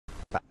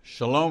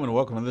Shalom and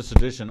welcome to this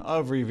edition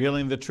of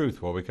Revealing the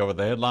Truth, where we cover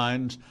the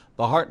headlines,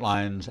 the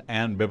heartlines,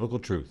 and biblical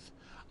truth.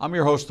 I'm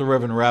your host, the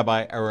Reverend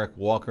Rabbi Eric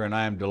Walker, and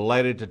I am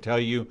delighted to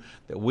tell you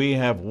that we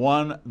have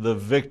won the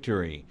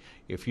victory.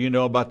 If you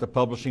know about the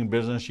publishing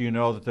business, you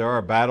know that there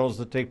are battles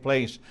that take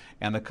place,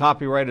 and the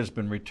copyright has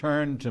been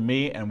returned to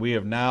me, and we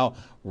have now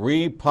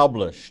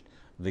republished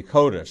the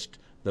Codist,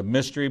 the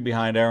mystery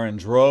behind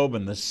Aaron's robe,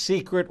 and the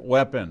secret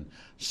weapon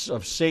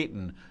of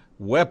Satan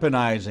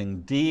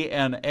weaponizing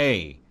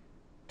DNA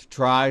to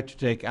try to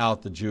take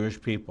out the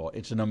Jewish people.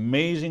 It's an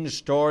amazing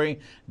story,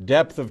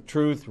 depth of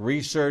truth,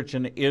 research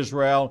in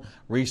Israel,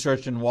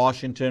 research in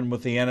Washington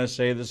with the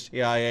NSA, the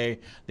CIA,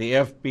 the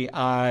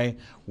FBI,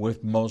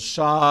 with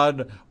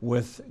Mossad,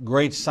 with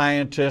great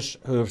scientists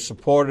who have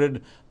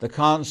supported the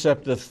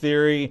concept, the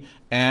theory,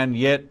 and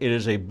yet it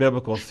is a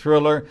biblical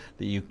thriller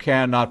that you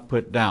cannot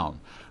put down.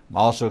 I'm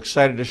also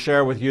excited to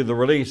share with you the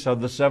release of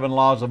the 7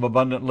 Laws of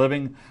Abundant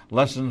Living,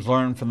 Lessons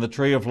Learned from the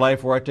Tree of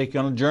Life, where I take you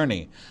on a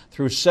journey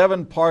through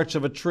 7 parts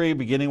of a tree,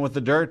 beginning with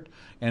the dirt,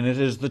 and it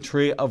is the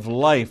tree of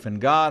life.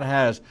 And God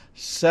has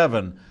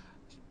 7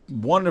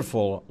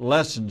 wonderful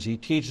lessons He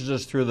teaches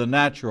us through the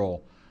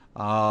natural,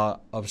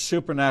 of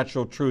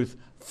supernatural truth,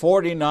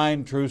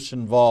 49 truths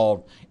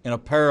involved in a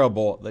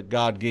parable that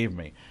God gave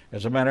me.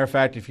 As a matter of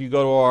fact, if you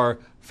go to our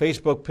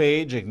Facebook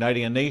page,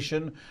 Igniting a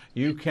Nation,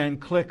 you can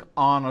click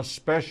on a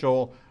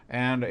special,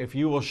 and if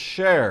you will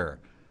share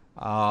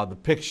the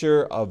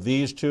picture of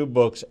these 2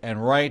 books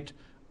and write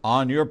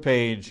on your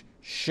page,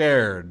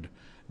 shared,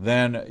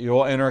 then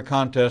you'll enter a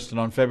contest, and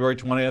on February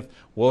 20th,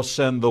 we'll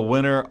send the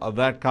winner of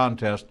that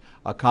contest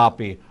a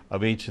copy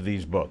of each of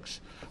these books.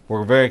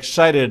 We're very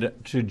excited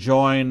to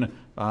join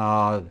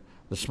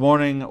this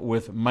morning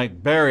with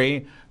Mike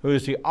Berry, who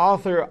is the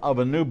author of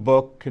a new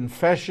book,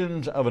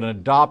 Confessions of an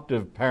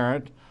Adoptive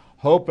Parent,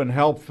 Hope and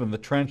Help from the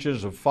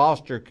Trenches of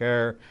Foster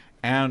Care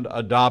and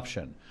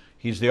Adoption.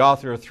 He's the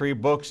author of 3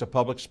 books, a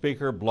public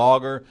speaker,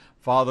 blogger,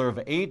 father of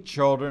 8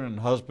 children,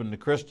 and husband to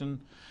Kristen.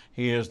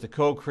 He is the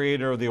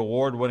co-creator of the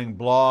award-winning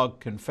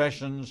blog,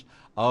 Confessions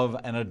of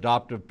an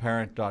Adoptive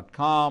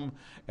Parent.com,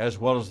 as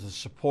well as the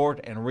support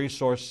and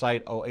resource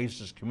site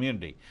Oasis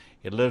Community.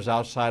 He lives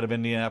outside of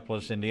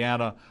Indianapolis,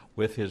 Indiana,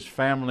 with his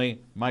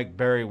family. Mike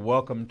Berry,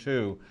 welcome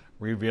to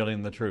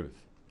Revealing the Truth.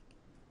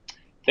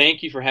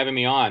 Thank you for having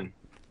me on.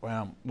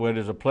 Well, it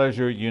is a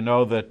pleasure. You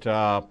know that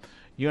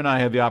you and I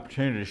had the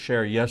opportunity to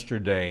share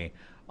yesterday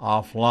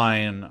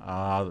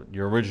offline.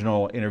 Your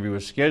original interview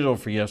was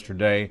scheduled for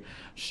yesterday,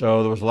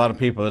 so there was a lot of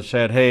people that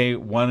said, hey,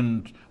 what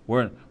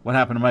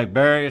happened to Mike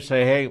Berry?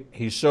 Say, hey,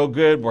 he's so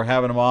good, we're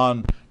having him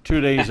on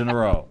 2 days in a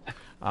row.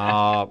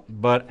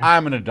 But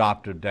I'm an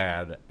adoptive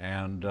dad,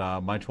 and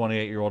my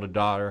 28-year-old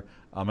daughter,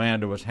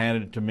 Amanda, was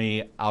handed to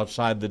me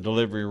outside the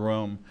delivery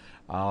room.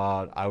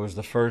 I was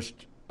the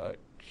first,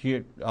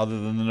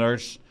 other than the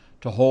nurse,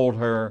 to hold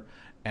her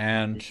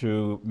and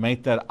to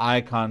make that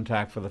eye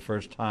contact for the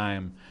first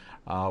time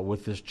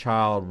with this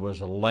child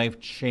was a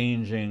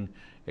life-changing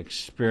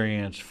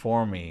experience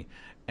for me.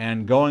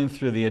 And going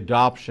through the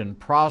adoption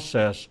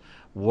process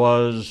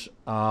was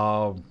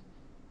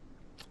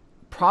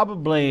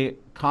probably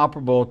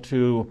comparable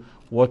to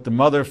what the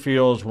mother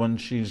feels when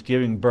she's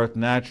giving birth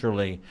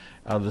naturally,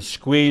 the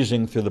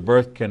squeezing through the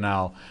birth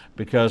canal,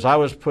 because I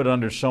was put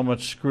under so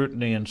much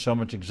scrutiny and so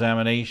much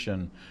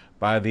examination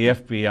by the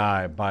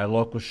FBI, by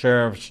local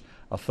sheriff's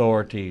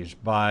authorities,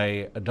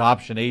 by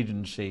adoption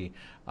agency,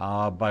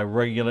 by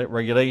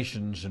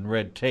regulations and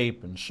red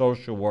tape and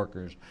social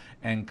workers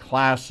and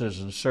classes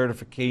and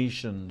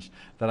certifications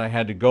that I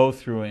had to go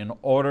through in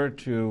order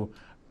to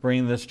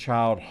bring this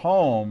child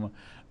home,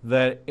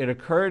 that it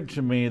occurred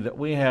to me that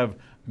we have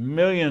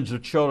millions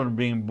of children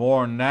being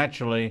born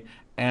naturally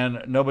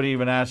and nobody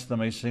even asked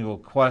them a single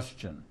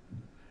question.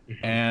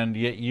 And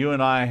yet you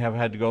and I have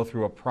had to go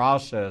through a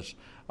process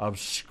of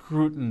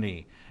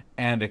scrutiny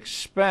and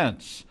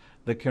expense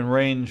that can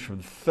range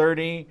from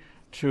 $30,000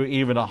 to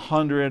even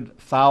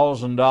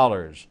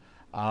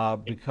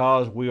 $100,000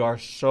 because we are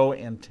so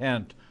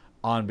intent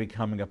on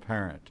becoming a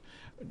parent.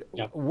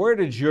 Yep. Where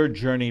did your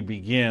journey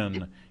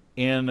begin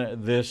in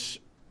this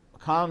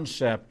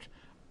concept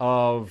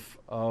of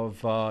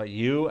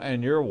you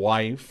and your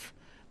wife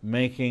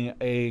making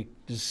a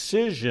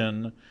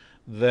decision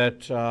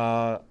that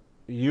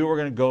you were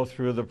going to go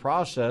through the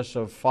process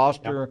of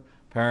foster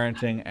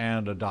parenting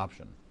and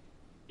adoption?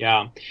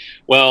 Yeah,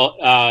 well,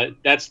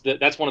 that's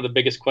one of the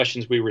biggest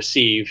questions we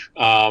receive,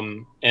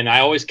 and I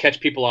always catch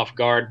people off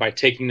guard by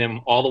taking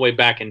them all the way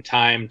back in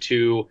time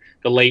to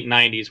the late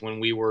 '90s when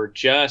we were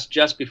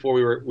just before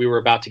we were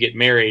about to get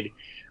married.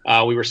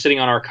 We were sitting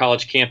on our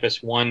college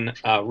campus one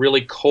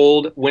really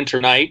cold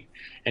winter night,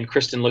 and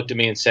Kristen looked at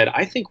me and said,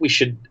 "I think we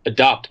should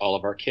adopt all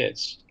of our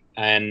kids."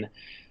 And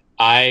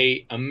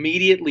I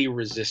immediately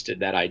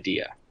resisted that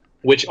idea,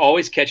 which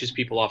always catches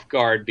people off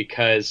guard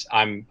because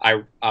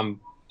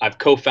I've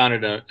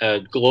co-founded a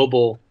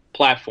global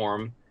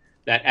platform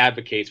that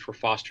advocates for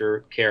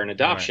foster care and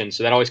adoption. Right.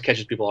 So that always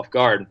catches people off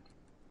guard.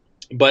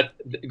 But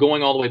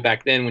going all the way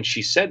back then, when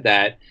she said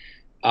that,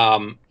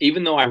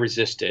 even though I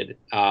resisted,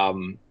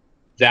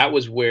 that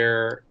was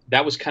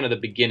kind of the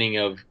beginning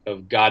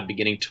of God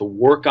beginning to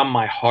work on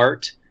my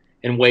heart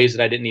in ways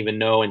that I didn't even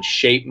know, and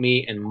shape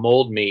me and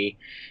mold me.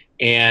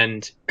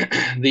 And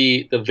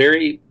the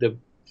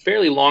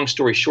fairly long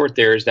story short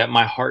there is that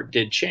my heart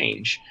did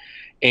change.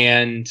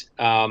 And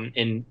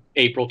in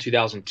April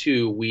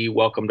 2002, we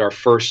welcomed our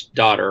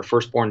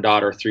firstborn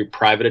daughter, through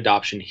private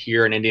adoption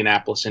here in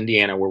Indianapolis,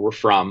 Indiana, where we're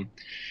from.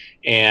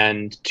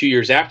 And 2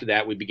 years after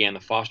that, we began the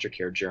foster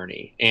care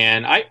journey.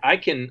 And I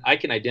can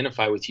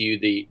identify with you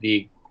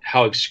the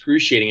how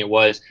excruciating it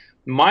was.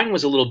 Mine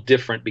was a little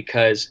different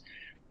because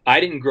I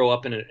didn't grow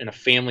up in a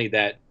family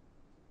that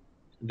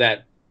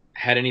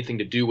had anything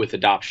to do with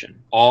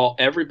adoption.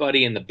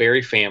 Everybody in the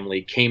Berry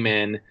family came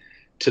in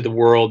to the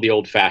world the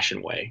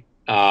old-fashioned way,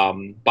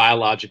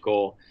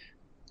 biological.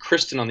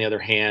 Kristen, on the other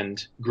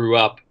hand, grew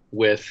up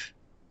with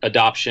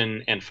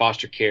adoption and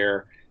foster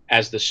care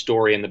as the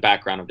story and the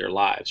background of their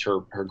lives.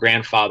 Her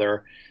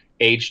grandfather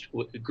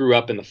grew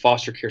up in the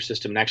foster care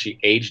system and actually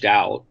aged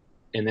out,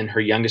 and then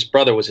her youngest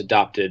brother was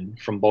adopted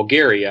from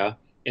Bulgaria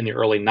in the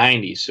early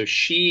 90s. So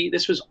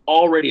this was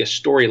already a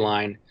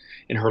storyline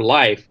in her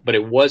life, but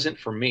it wasn't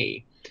for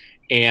me.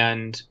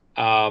 And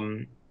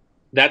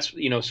that's,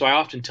 so I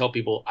often tell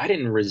people I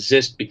didn't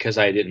resist because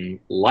I didn't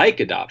like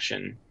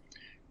adoption.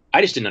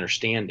 I just didn't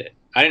understand it.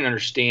 I didn't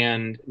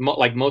understand,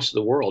 like most of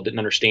the world didn't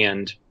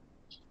understand,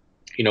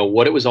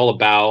 what it was all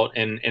about.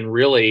 And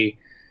really,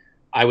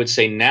 I would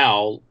say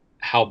now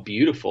how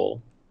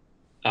beautiful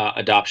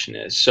adoption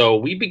is. So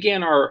we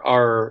began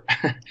our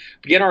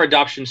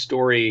adoption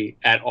story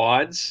at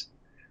odds,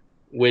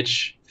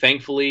 which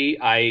thankfully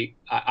I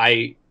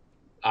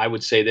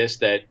would say this,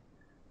 that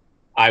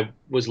I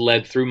was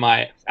led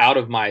out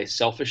of my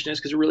selfishness,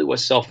 because it really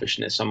was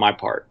selfishness on my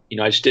part.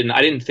 I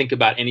didn't think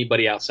about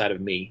anybody outside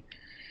of me.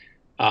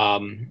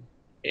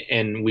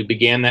 And we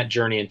began that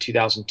journey in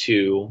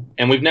 2002,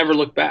 and we've never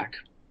looked back.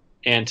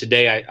 And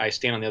today I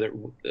stand on the other,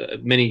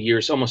 many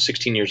years, almost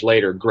 16 years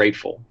later,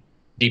 grateful,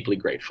 deeply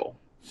grateful.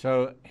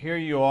 So here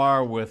you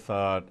are with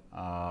a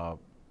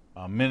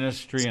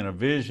ministry and a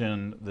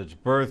vision that's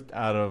birthed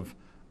out of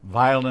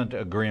violent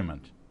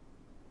agreement.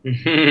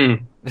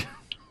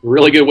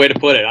 Really good way to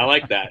put it. I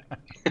like that.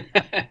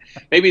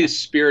 Maybe the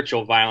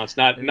spiritual violence,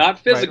 not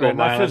physical right, violence,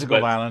 not physical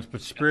violence,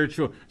 but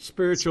spiritual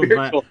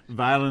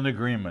violent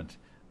agreement.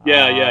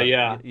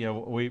 Yeah.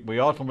 We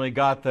ultimately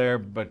got there,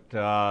 but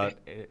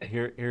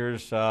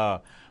here's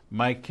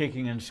Mike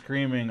kicking and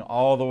screaming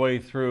all the way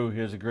through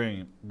his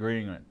agreement.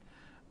 Very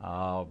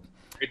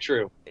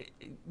true.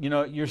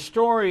 Your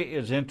story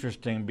is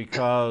interesting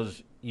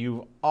because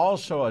you've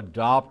also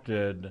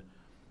adopted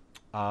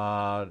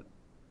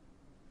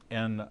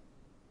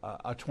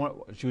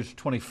she was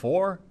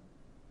 24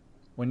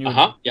 when you.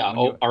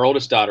 Our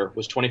oldest daughter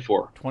was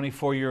 24.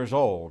 24 years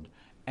old.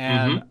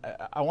 And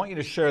I want you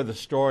to share the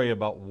story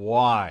about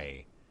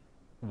why.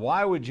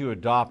 Why would you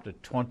adopt a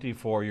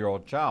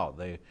 24-year-old child?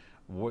 They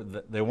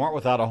weren't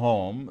without a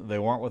home. They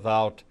weren't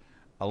without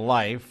a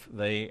life.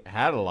 They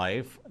had a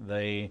life.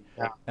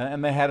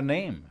 And they had a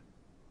name.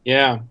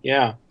 Yeah.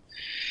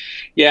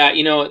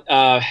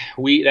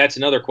 That's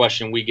another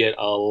question we get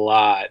a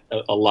lot.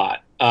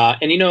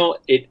 And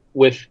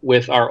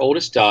with our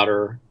oldest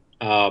daughter,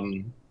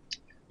 the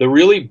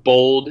really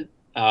bold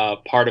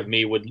part of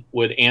me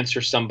would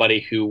answer somebody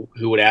who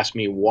would ask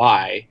me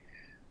why.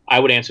 I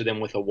would answer them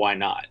with a why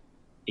not.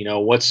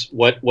 What's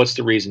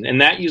the reason?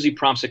 And that usually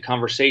prompts a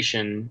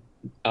conversation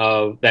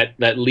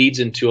that leads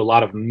into a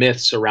lot of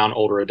myths around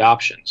older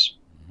adoptions.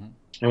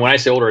 And when I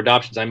say older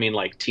adoptions, I mean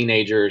like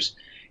teenagers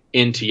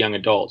into young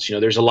adults.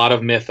 There's a lot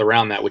of myth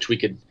around that, which we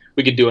could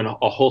do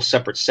a whole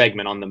separate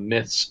segment on the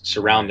myths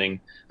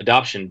surrounding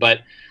adoption.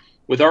 But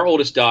with our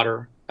oldest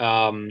daughter,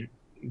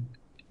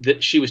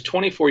 that she was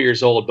 24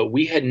 years old, but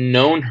we had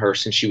known her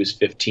since she was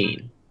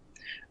 15.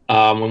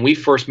 When we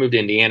first moved to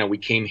Indiana, we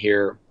came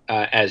here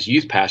as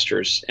youth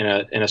pastors in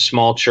a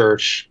small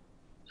church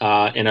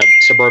in a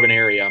suburban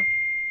area,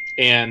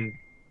 and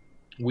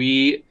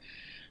we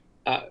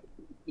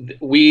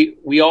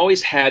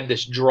always had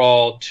this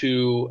draw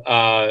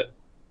to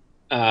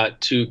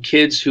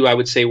kids who I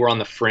would say were on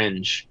the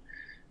fringe.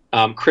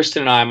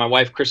 Kristen and I, my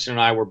wife Kristen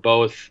and I, were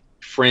both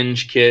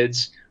fringe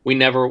kids. We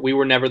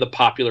were never the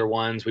popular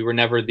ones. We were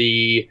never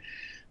the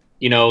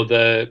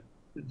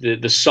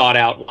sought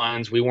out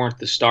ones. We weren't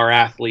the star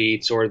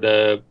athletes or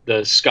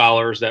the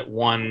scholars that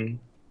won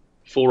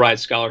full ride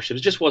scholarships.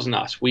 It just wasn't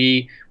us.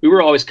 We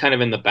were always kind of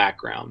in the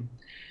background.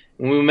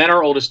 When we met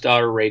our oldest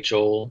daughter,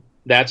 Rachel,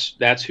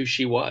 that's who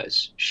she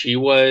was. She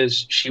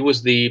was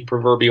the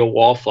proverbial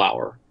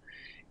wallflower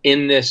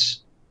in this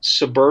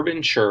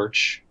suburban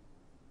church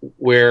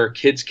where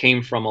kids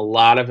came from a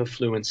lot of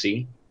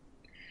affluency.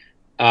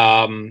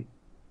 That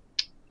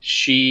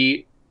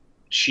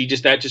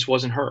just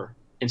wasn't her.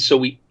 And so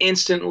we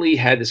instantly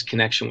had this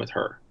connection with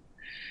her.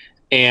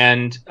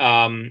 And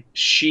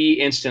she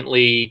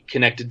instantly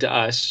connected to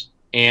us.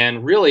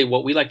 And really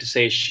what we like to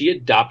say is she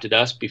adopted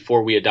us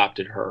before we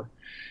adopted her.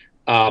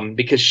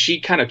 because she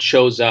kind of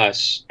chose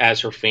us as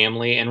her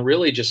family and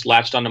really just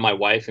latched onto my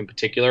wife in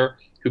particular,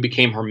 who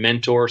became her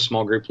mentor,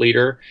 small group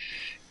leader.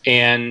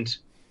 And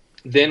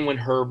then when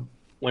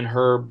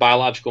her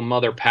biological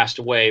mother passed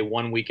away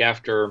 1 week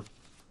after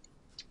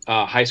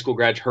her high school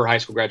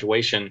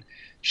graduation,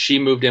 she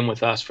moved in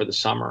with us for the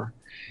summer.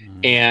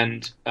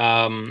 And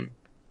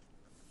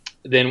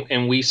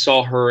then we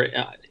saw her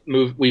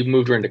move. We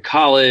moved her into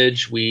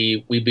college.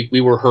 We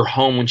were her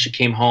home when she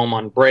came home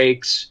on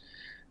breaks.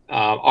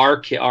 Our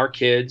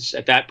kids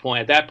at that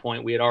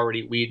point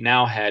we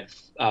now had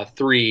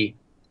 3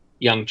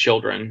 young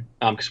children,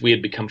 because we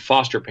had become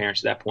foster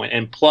parents at that point,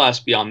 and plus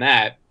beyond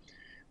that,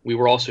 we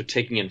were also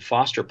taking in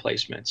foster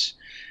placements.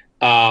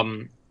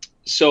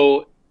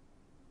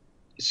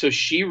 So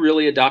she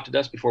really adopted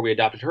us before we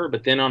adopted her.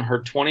 But then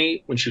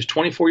when she was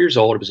 24 years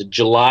old, it was a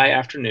July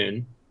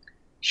afternoon,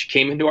 she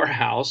came into our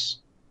house.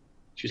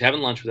 She was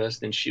having lunch with us.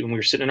 Then when we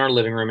were sitting in our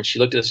living room, and she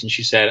looked at us and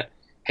she said,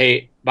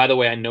 "Hey, by the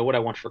way, I know what I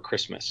want for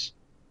Christmas,"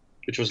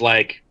 which was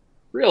like,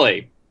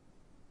 really?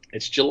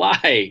 It's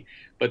July,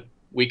 but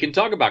we can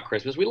talk about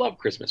Christmas. We love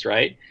Christmas,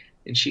 right?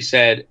 And she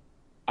said,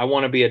 "I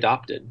want to be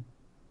adopted."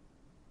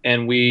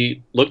 And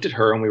we looked at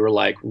her and we were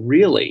like,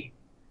 "Really?"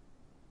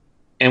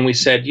 And we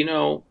said,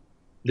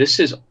 this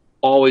has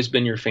always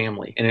been your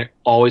family, and it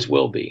always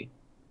will be.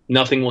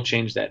 Nothing will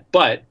change that.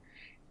 But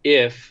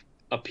if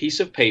a piece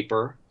of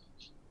paper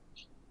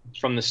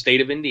from the state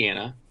of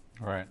Indiana,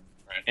 right,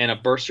 and a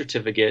birth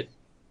certificate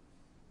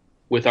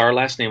with our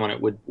last name on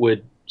it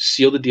would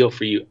seal the deal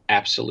for you,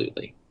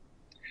 absolutely.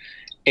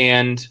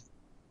 And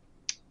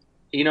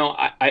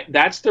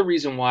that's the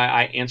reason why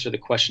I answer the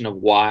question of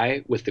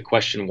why with the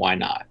question why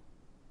not,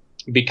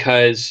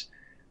 because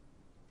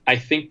I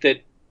think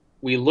that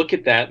we look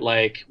at that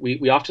like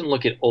we often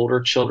look at older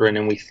children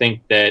and we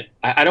think that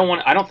I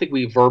don't think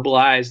we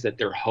verbalize that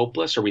they're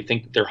hopeless, or we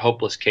think that they're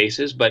hopeless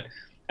cases, but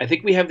I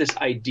think we have this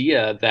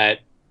idea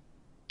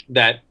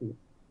that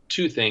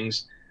 2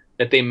 things,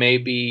 that they may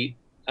be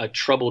a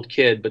troubled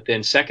kid, but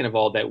then second of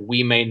all, that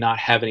we may not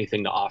have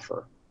anything to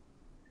offer.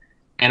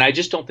 And I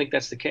just don't think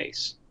that's the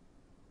case.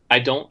 I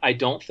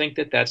don't think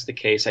that that's the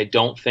case. I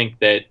don't think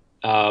that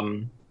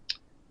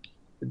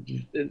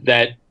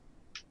that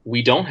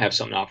we don't have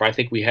something to offer. I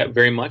think we have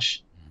very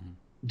much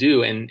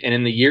do. And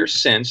in the years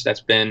since,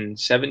 that's been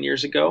 7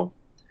 years ago.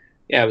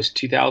 Yeah, it was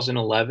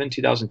 2011,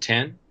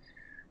 2010.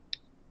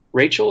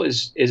 Rachel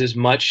is as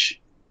much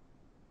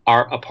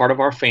a part of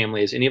our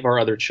family as any of our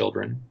other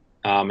children.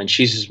 And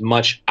she's as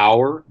much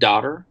our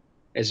daughter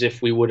as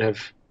if we would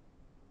have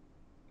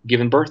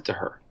given birth to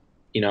her,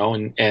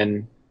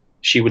 and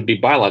she would be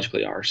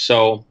biologically ours.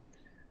 So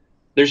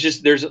there's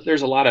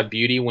a lot of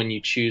beauty when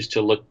you choose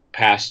to look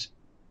past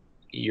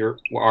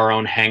our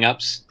own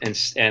hangups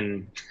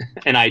and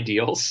and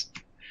ideals,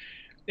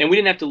 and we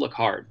didn't have to look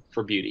hard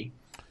for beauty.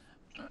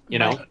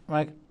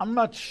 Mike, I'm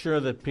not sure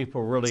that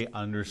people really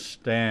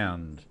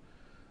understand.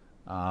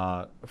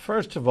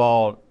 First of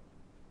all,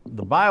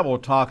 the Bible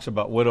talks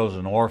about widows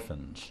and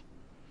orphans.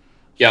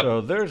 Yep.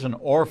 So there's an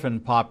orphan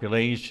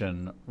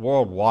population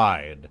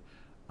worldwide.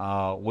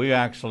 We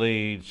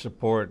actually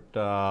support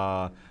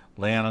Leanna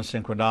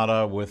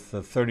Cinquedata with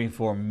the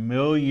 34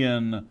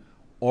 million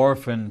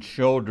orphan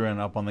children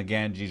up on the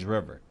Ganges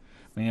River.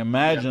 I mean,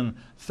 imagine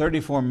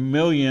 34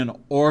 million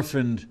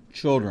orphaned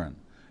children.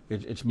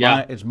 It's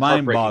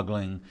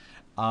mind-boggling.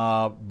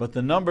 But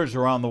the numbers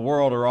around the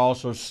world are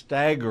also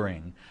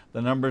staggering.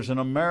 The numbers in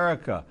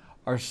America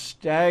are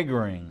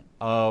staggering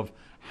of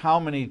how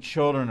many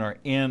children are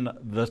in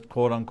the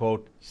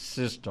quote-unquote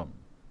system.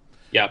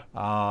 Yeah.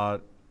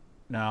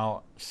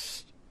 Now,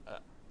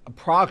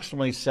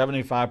 approximately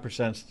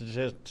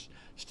 75%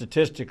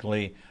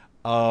 statistically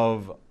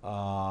of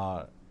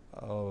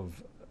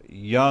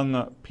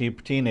young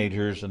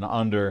teenagers and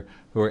under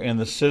who are in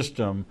the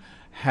system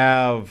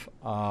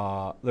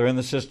they're in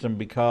the system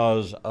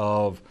because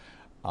of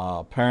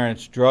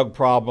parents' drug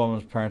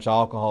problems, parents'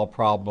 alcohol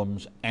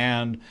problems,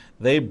 and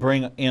they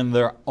bring in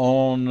their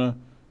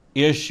own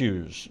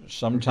issues.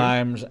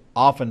 Sometimes,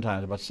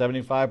 oftentimes, about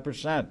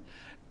 75%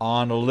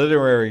 on a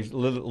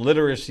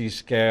literacy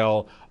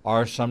scale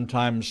are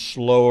sometimes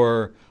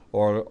slower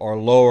or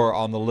lower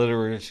on the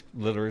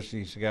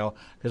literacy scale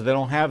because they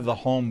don't have the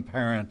home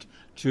parent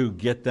to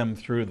get them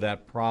through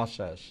that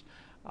process.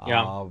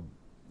 Yeah.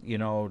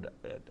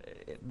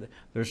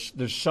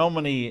 There's so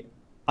many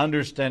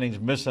understandings,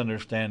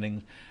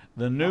 misunderstandings.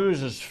 The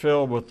news is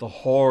filled with the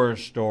horror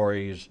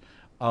stories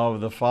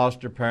of the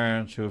foster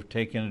parents who have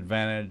taken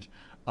advantage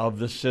of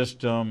the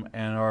system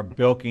and are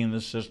bilking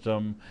the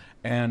system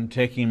and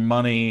taking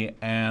money,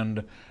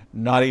 and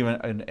not even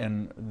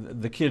and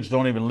the kids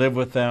don't even live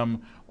with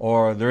them,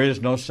 or there is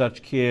no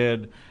such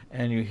kid,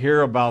 and you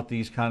hear about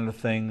these kind of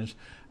things.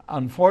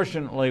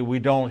 Unfortunately, we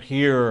don't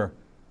hear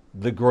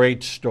the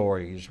great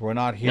stories. We're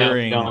not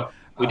hearing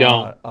we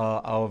don't.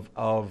 Of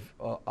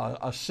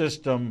a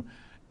system,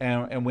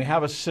 and we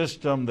have a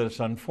system that's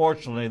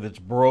unfortunately that's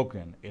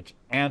broken. It's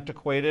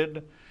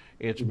antiquated.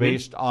 It's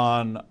based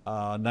on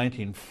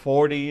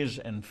 1940s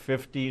and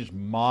 50s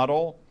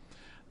model.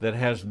 that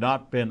has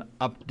not been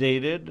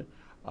updated.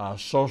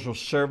 Social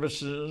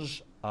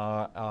services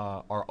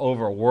are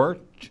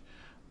overworked.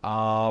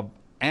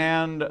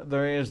 And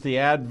there is the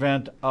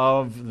advent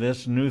of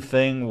this new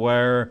thing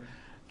where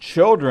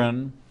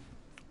children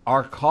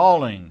are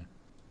calling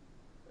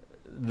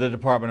the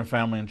Department of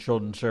Family and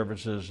Children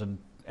Services and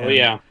Oh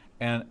yeah.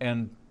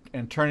 and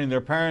turning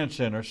their parents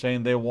in or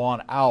saying they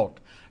want out.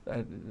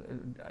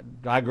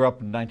 I grew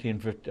up in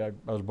 1950. I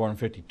was born in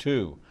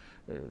 '52.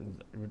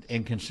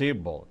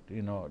 Inconceivable.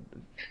 If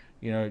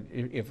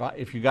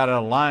you got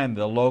out of line,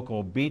 the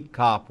local beat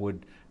cop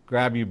would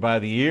grab you by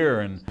the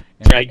ear and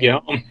Drag you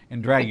home.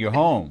 and drag you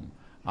home.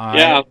 All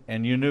Yeah. right?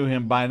 And you knew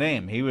him by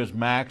name. He was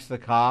Max the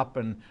cop,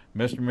 and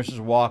Mr. and Mrs.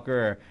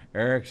 Walker.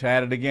 Eric's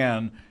had it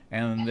again,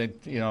 and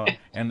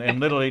and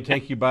literally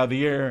take you by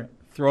the ear,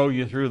 throw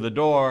you through the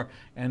door,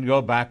 and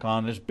go back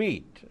on his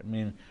beat. I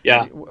mean,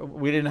 Yeah.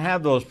 we didn't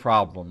have those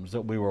problems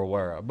that we were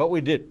aware of, but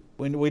we did.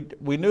 We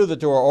knew that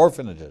there were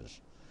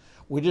orphanages.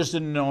 We just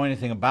didn't know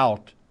anything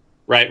about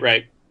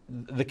Right.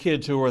 the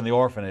kids who were in the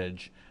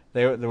orphanage.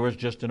 There was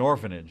just an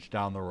orphanage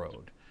down the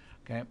road.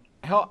 Okay,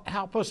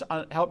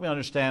 help me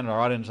understand,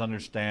 our audience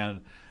understand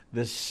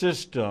this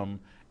system.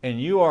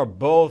 And you are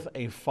both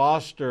a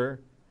foster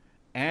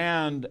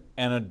and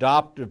an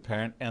adoptive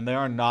parent, and they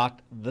are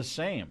not the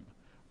same.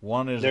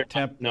 One is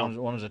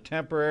one is a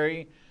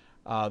temporary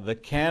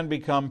that can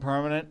become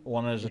permanent.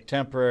 One is a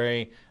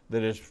temporary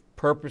that is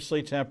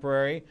purposely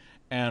temporary,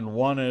 and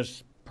one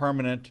is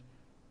permanent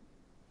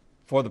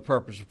for the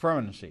purpose of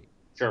permanency.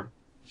 Sure.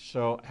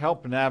 So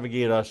help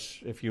navigate us,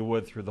 if you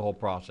would, through the whole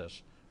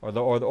process or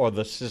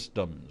the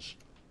systems.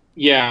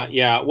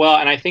 Yeah. Well,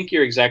 and I think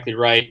you're exactly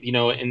right.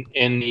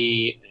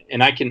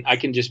 And I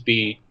can just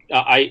be.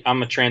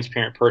 I'm a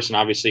transparent person.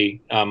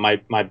 Obviously,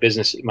 my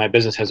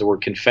business has the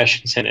word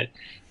confessions in it.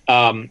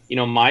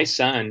 My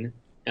son,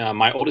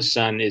 my oldest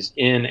son, is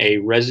in a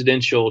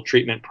residential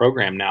treatment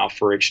program now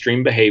for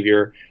extreme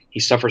behavior. He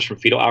suffers from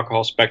fetal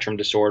alcohol spectrum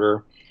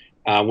disorder,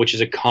 which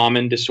is a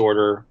common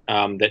disorder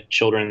that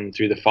children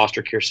through the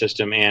foster care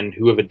system and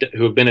who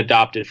have been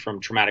adopted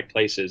from traumatic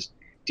places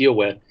deal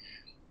with.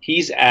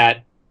 He's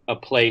at a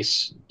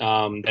place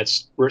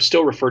that's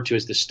still referred to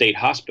as the state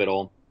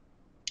hospital,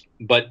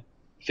 but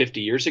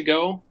 50 years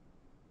ago,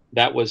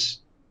 that was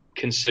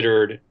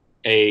considered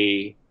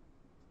a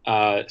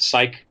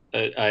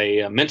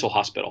mental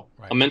hospital,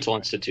 right. A mental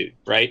institute,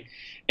 right?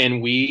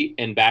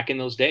 And back in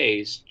those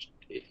days,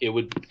 it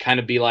would kind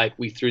of be like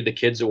we threw the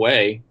kids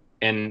away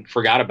and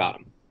forgot about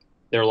them.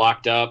 They're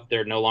locked up.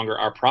 They're no longer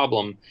our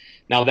problem.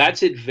 Now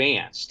that's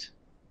advanced,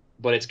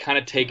 but it's kind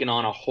of taken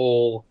on a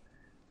whole.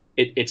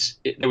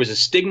 There was a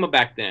stigma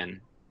back then,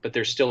 but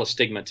there's still a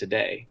stigma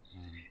today.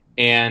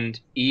 And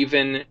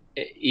even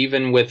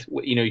with,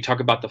 you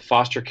talk about the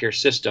foster care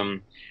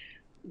system,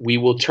 we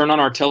will turn on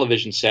our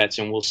television sets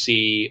and we'll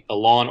see a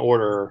Law and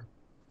Order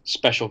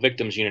Special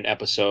Victims Unit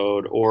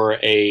episode or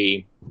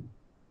a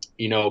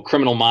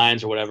Criminal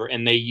Minds or whatever,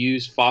 and they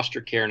use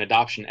foster care and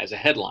adoption as a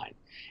headline.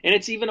 And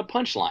it's even a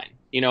punchline.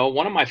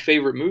 One of my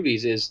favorite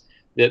movies is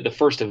the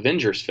first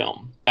Avengers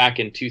film back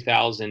in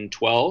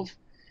 2012.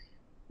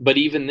 But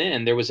even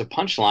then, there was a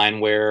punchline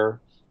where,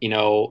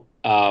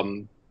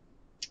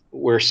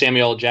 where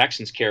Samuel L.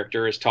 Jackson's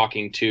character is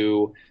talking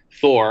to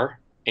Thor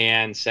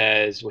and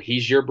says, well,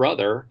 he's your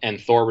brother.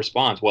 And Thor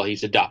responds, well,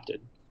 he's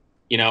adopted.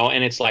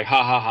 And it's like,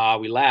 ha, ha, ha,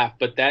 we laugh.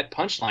 But that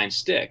punchline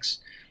sticks.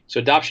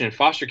 So adoption and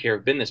foster care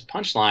have been this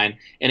punchline,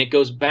 and it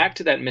goes back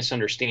to that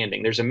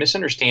misunderstanding. There's a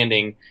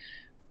misunderstanding,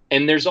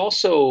 and there's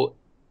also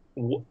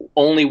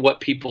only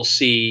what people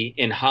see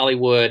in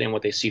Hollywood and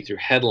what they see through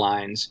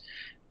headlines.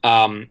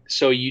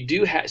 So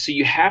you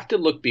have to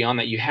look beyond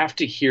that. You have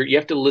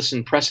to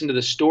listen, press into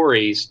the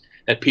stories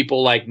that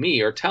people like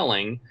me are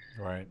telling.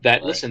 Right.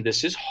 Listen,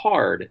 this is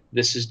hard.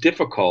 This is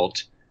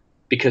difficult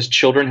because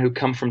children who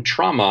come from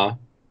trauma,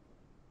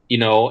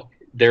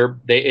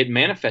 it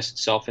manifests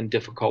itself in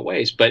difficult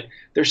ways, but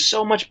there's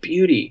so much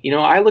beauty.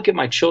 I look at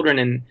my children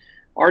and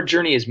our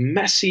journey is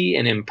messy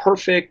and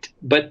imperfect,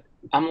 but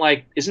I'm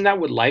like, isn't that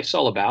what life's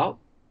all about?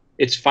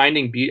 It's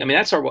finding beauty. I mean,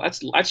 that's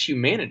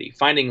humanity,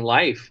 finding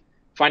life,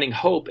 finding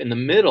hope in the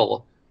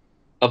middle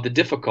of the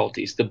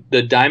difficulties,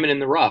 the diamond in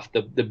the rough,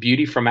 the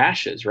beauty from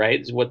ashes,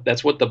 right?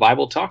 That's what the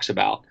Bible talks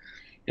about.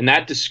 And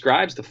that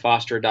describes the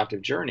foster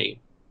adoptive journey.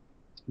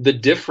 The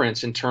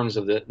difference in terms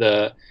of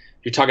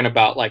you're talking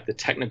about like the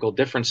technical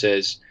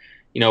differences.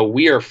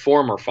 We are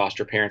former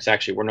foster parents.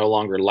 Actually, we're no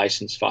longer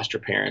licensed foster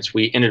parents.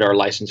 We ended our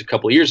license a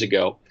couple of years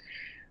ago.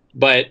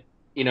 But,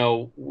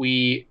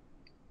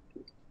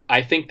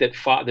 I think that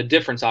the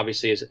difference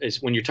obviously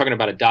is when you're talking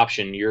about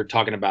adoption, you're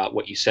talking about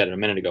what you said a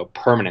minute ago,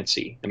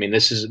 permanency. I mean,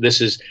 this is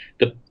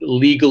the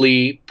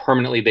legally,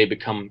 permanently they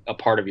become a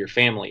part of your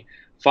family.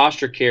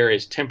 Foster care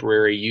is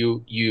temporary.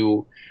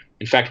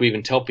 In fact, we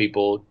even tell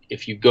people,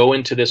 if you go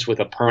into this with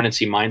a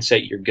permanency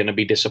mindset, you're going to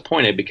be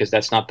disappointed because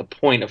that's not the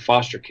point of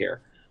foster care.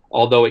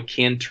 Although it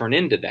can turn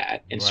into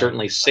that, and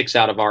certainly 6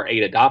 out of our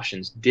 8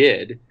 adoptions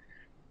did,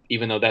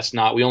 even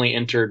though we only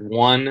entered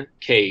one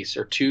case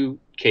or 2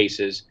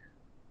 cases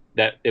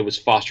that it was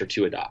foster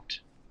to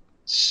adopt.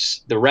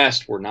 The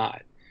rest were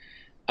not.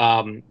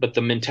 But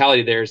the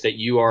mentality there is that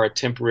you are a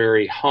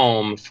temporary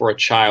home for a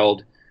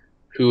child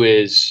who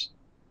is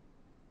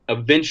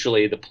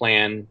eventually the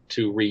plan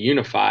to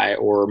reunify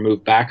or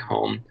move back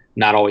home.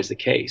 Not always the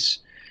case.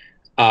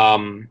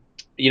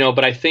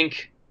 But I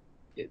think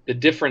the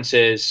difference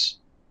is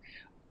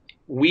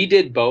we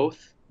did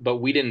both, but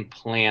we didn't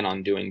plan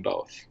on doing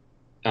both.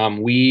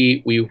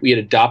 We had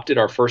adopted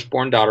our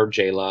firstborn daughter,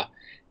 Jayla,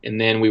 and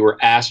then we were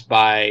asked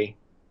by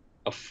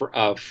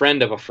a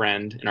friend of a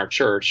friend in our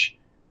church,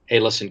 hey,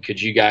 listen,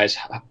 could you guys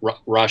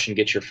rush and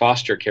get your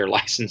foster care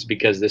license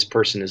because this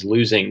person is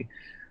going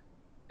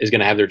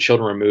to have their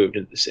children removed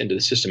into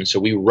the system. And so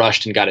we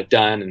rushed and got it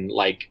done. And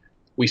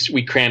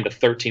we crammed a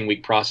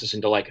 13-week process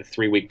into like a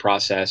 3-week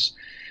process.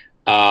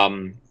 But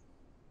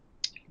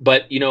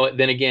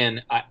then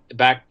again,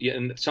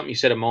 something you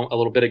said a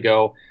little bit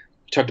ago,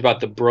 you talked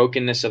about the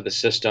brokenness of the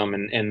system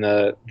and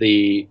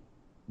the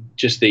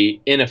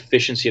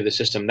inefficiency of the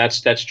system.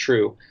 That's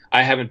true.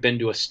 I haven't been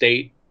to a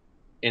state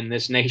in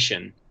this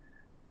nation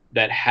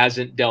that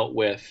hasn't dealt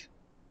with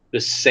the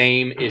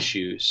same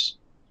issues: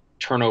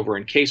 turnover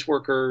in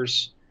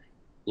caseworkers,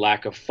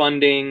 lack of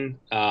funding.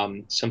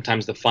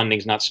 Sometimes the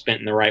funding's not spent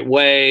in the right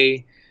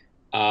way.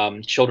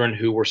 Children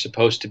who were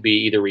supposed to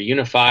be either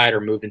reunified or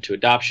moved into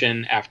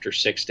adoption after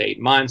 6 to 8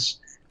 months.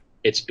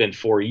 It's been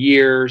 4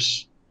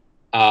 years.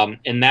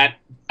 And that,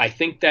 I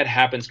think that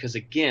happens because,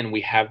 again, we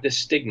have this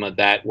stigma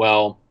that,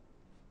 well,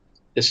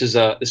 this is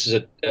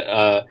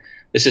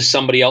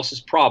somebody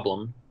else's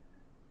problem,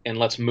 and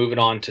let's move it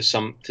on to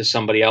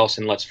somebody else,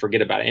 and let's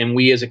forget about it. And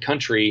we as a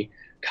country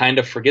kind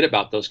of forget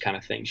about those kind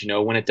of things.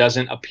 When it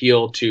doesn't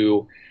appeal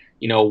to,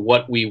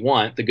 what we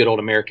want, the good old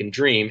American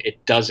dream,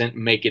 it doesn't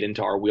make it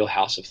into our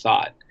wheelhouse of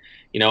thought.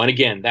 And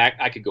again, that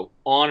I could go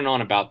on and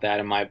on about that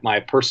and my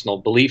personal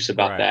beliefs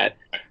about that.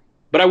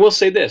 But I will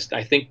say this: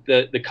 I think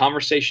the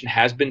conversation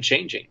has been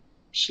changing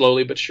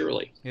slowly but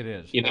surely. It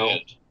is.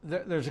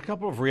 There's a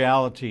couple of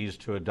realities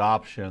to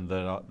adoption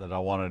that I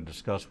want to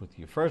discuss with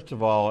you. First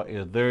of all,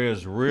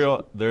 there's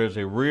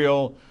a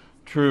real,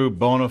 true,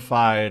 bona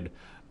fide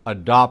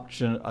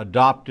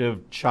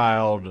adoptive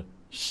child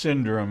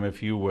syndrome,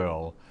 if you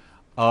will,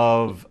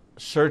 of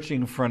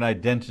searching for an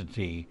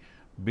identity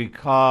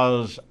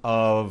because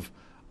of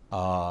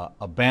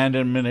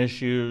abandonment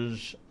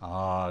issues.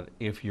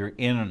 If you're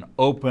in an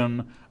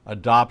open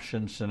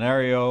adoption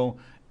scenario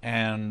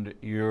and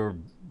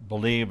you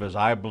believe, as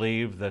I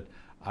believe, that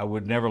I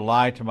would never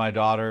lie to my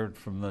daughter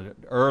from the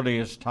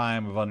earliest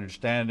time of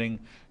understanding.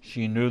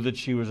 She knew that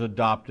she was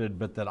adopted,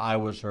 but that I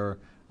was her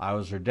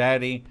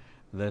daddy.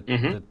 That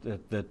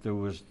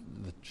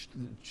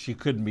she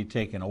couldn't be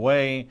taken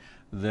away.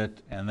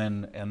 And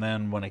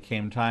then when it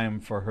came time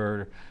for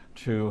her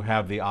to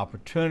have the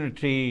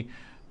opportunity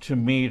to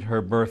meet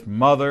her birth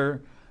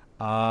mother,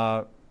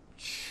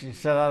 she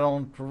said, I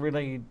don't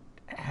really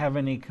have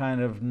any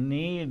kind of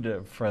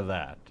need for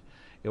that.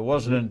 It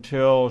wasn't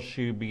until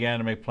she began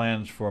to make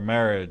plans for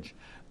marriage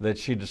that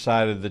she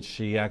decided that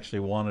she actually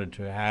wanted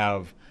to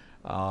have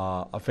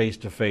a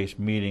face-to-face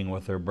meeting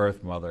with her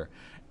birth mother.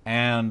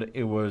 And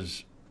it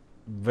was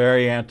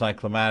very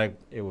anticlimactic.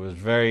 It was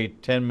very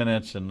 10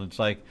 minutes, and it's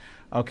like,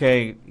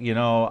 okay,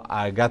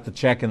 I got the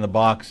check in the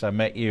box. I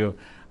met you.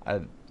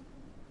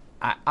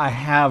 I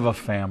have a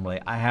family.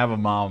 I have a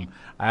mom.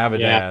 I have a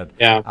dad.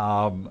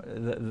 Yeah.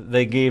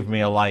 They gave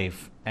me a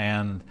life,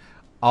 and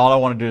all I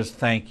want to do is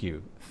thank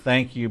you.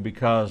 Thank you,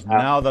 because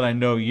now that I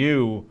know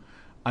you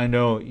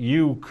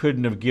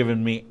couldn't have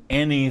given me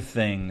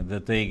anything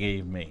that they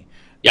gave me.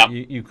 Yep.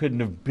 You couldn't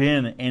have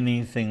been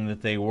anything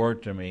that they were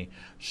to me.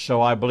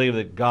 So I believe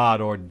that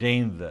God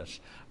ordained this.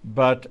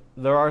 But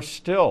there are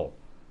still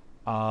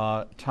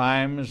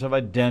times of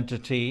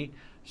identity.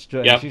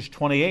 She's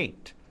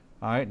 28,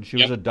 all right, and she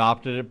was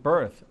adopted at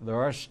birth.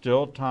 There are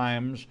still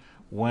times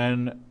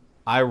when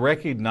I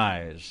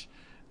recognize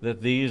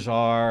that these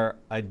are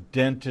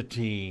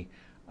identity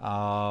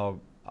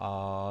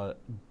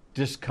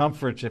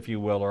discomforts, if you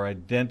will, or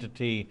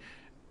identity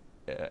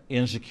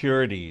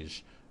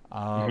insecurities.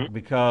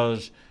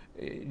 Because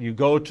you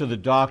go to the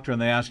doctor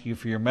and they ask you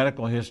for your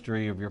medical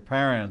history of your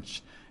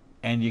parents,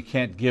 and you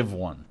can't give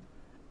one.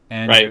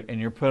 And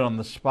you're put on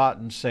the spot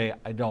and say,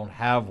 I don't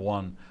have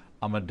one,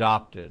 I'm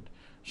adopted.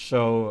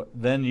 So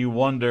then you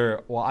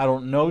wonder, well, I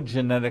don't know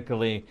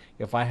genetically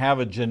if I have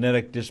a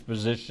genetic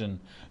disposition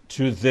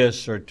to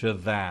this or to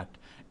that.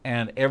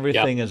 And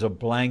everything is a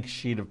blank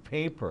sheet of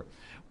paper.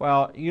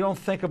 Well, you don't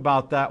think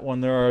about that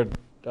when they're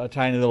a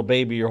tiny little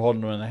baby you're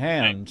holding them in the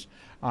hands.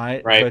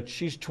 Right. But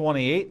she's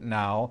 28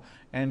 now,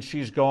 and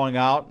she's going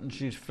out and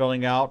she's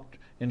filling out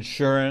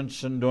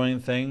insurance and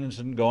doing things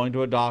and going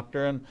to a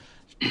doctor. And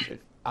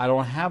I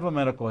don't have a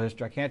medical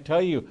history. I can't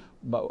tell you.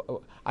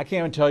 I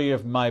can't even tell you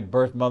if my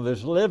birth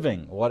mother's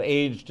living. What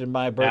age did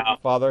my birth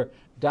father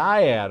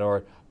die at,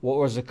 or what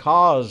was the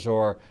cause,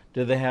 or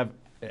did they have?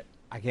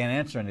 I can't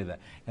answer any of that.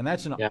 And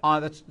that's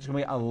that's going to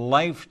be a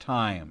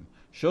lifetime.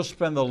 She'll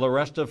spend the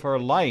rest of her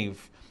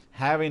life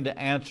having to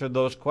answer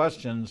those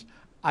questions.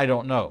 I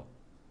don't know.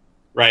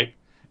 Right.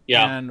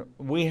 Yeah. And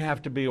we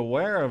have to be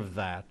aware of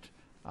that.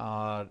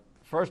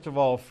 First of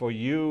all, for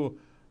you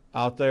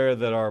out there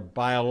that are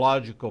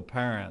biological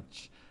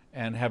parents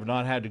and have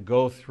not had to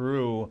go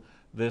through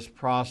this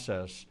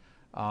process,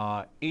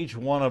 each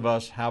one of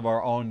us have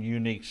our own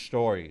unique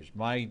stories.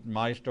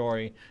 My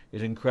story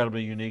is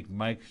incredibly unique.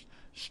 Mike's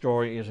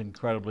story is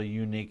incredibly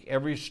unique.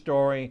 Every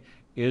story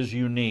is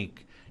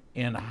unique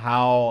in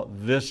how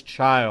this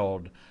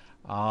child,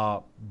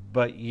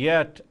 but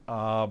yet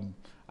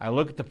I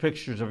look at the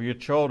pictures of your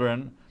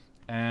children,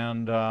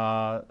 and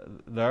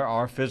there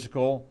are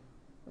physical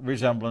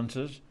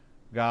resemblances.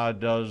 God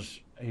does,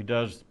 He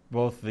does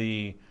both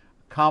the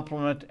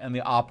complement and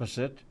the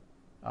opposite,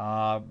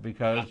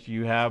 because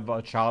you have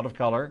a child of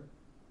color.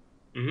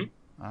 Hmm.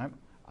 Right?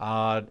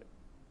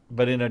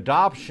 But in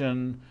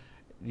adoption,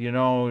 you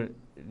know,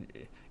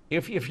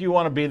 if you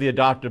want to be the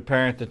adoptive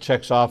parent that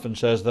checks off and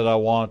says that I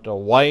want a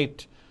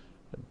white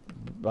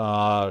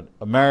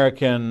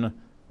American,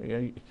 you're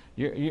going to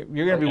be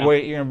you're going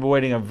to be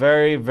waiting a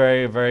very,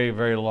 very, very,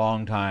 very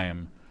long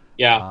time.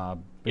 Yeah.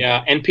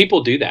 Yeah. And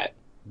people do that.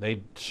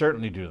 They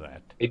certainly do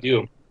that. They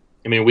do.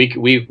 I mean,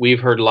 we've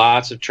heard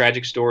lots of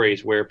tragic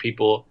stories where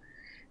people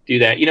do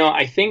that. You know,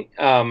 I think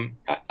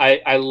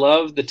I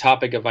love the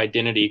topic of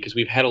identity because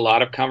we've had a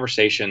lot of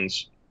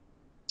conversations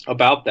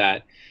about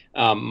that.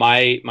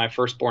 My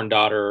firstborn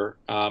daughter,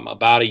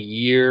 about a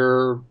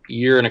year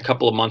and a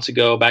couple of months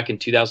ago, back in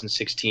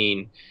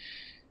 2016,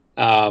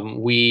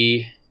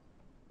 when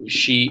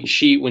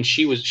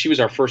she was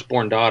our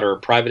firstborn daughter,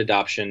 private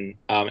adoption,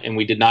 and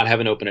we did not have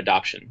an open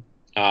adoption.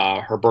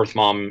 Her birth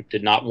mom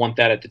did not want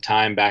that at the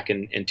time back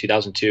in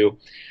 2002.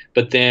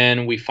 But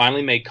then we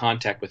finally made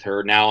contact with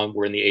her. Now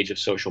we're in the age of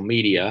social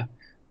media,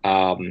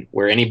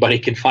 where anybody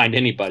can find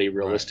anybody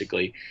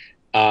realistically.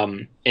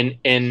 Right.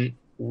 And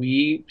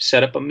we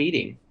set up a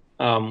meeting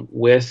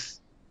with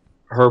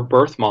her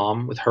birth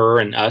mom, with her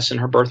and us and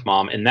her birth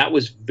mom. And that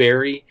was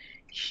very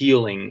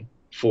healing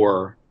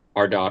for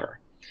our daughter.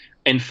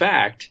 In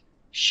fact,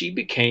 she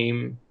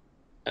became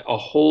a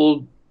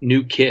whole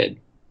new kid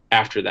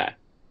after that.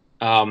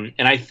 And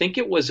I think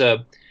it was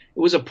a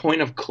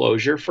point of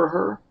closure for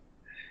her.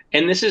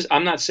 And this is,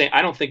 I'm not saying,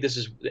 I don't think this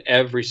is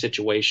every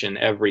situation,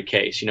 every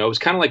case. You know, it was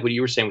kind of like what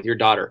you were saying with your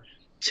daughter,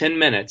 10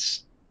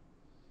 minutes,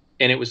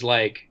 and it was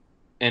like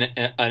an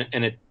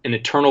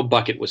eternal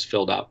bucket was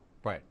filled up.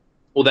 Right.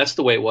 Well, that's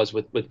the way it was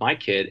with my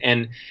kid.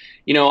 And,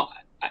 you know,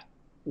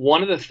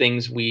 one of the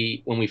things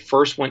when we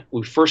first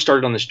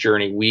started on this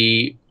journey,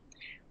 we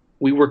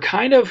were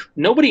kind of,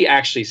 nobody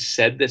actually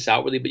said this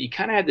outwardly, but you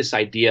kind of had this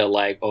idea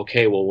like,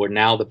 okay, well, we're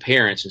now the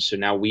parents. And so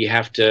now we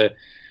have to,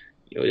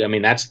 I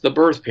mean, that's the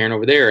birth parent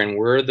over there, and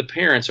we're the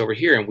parents over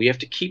here, and we have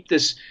to keep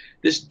this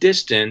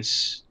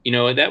distance, you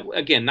know, that,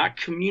 again, not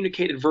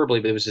communicated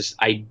verbally, but it was this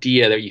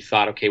idea that you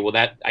thought, okay, well,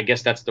 that, I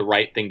guess that's the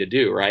right thing to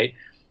do, right?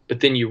 But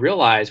then you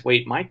realize,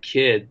 wait, my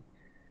kid,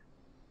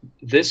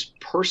 this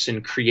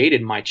person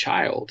created my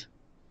child,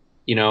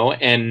 you know,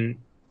 and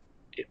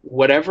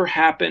whatever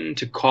happened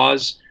to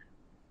cause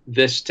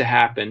this to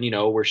happen, you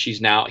know, where she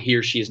is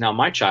now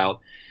my child,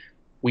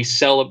 we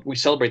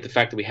celebrate the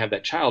fact that we have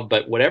that child,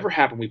 but whatever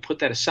happened, we put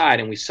that aside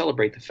and we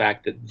celebrate the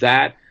fact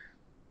that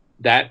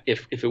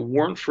if it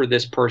weren't for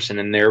this person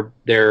and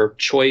their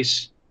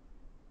choice,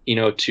 you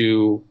know,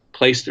 to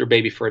place their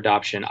baby for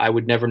adoption, I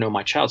would never know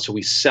my child. So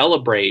we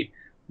celebrate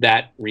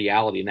that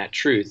reality and that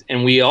truth.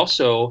 And we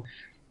also,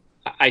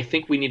 I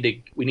think we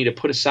need to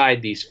put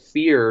aside these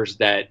fears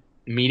that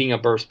meeting a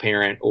birth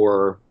parent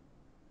or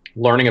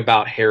learning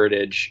about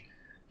heritage,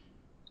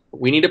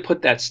 we need to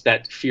put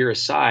that fear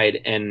aside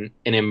and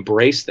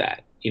embrace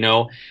that. You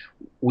know,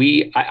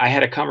 I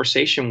had a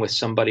conversation with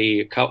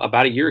somebody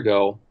about a year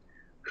ago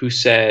who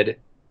said,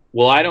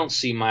 well, I don't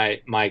see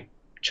my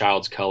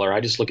child's color.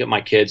 I just look at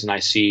my kids and I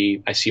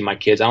see my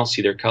kids. I don't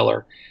see their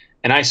color.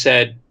 And I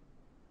said,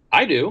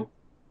 I do.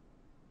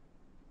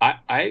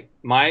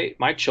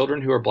 My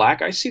children who are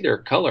black, I see their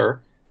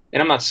color.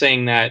 And I'm not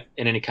saying that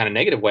in any kind of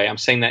negative way. I'm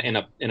saying that in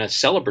a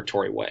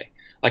celebratory way.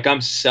 Like,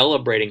 I'm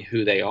celebrating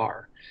who they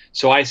are.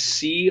 So I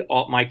see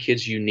all my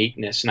kids'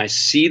 uniqueness and I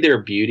see their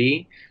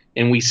beauty,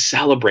 and we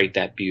celebrate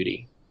that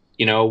beauty.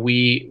 You know,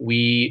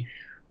 we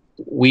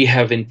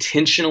have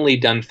intentionally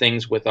done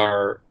things with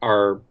our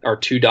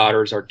two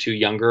daughters, our two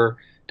younger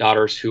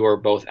daughters who are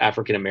both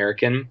African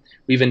American.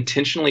 We've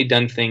intentionally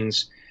done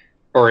things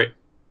or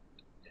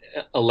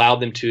allowed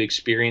them to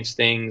experience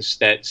things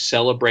that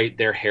celebrate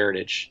their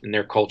heritage and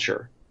their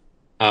culture.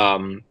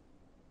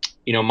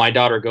 You know, my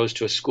daughter goes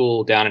to a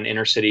school down in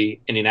inner city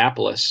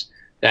Indianapolis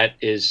that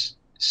is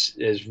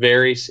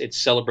it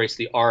celebrates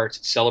the arts,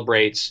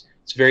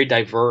 it's very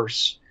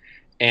diverse,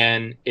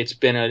 and it's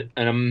been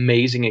an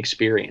amazing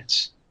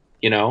experience,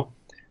 you know.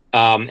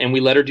 And we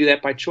let her do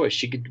that by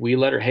choice. We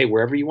let her, hey,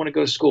 wherever you want to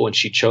go to school, and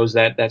she chose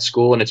that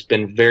school, and it's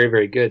been very,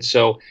 very good.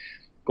 So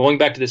going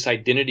back to this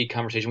identity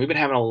conversation, we've been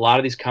having a lot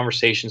of these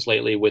conversations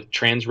lately with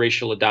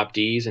transracial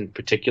adoptees in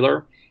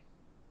particular,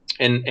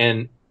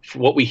 and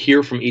what we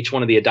hear from each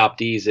one of the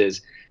adoptees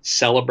is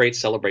celebrate,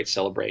 celebrate,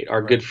 celebrate.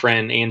 Our Right. good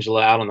friend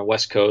Angela out on the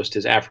West Coast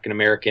is African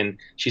American.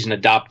 She's an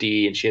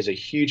adoptee, and she has a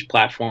huge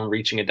platform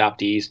reaching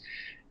adoptees.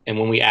 And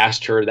when we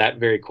asked her that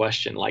very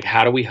question, like,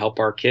 how do we help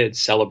our kids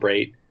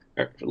celebrate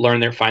or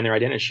find their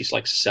identity? She's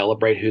like,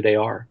 celebrate who they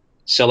are,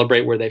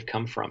 celebrate where they've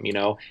come from.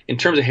 In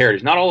terms of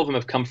heritage, not all of them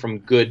have come from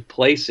good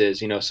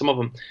places. Some of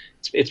them,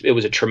 it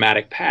was a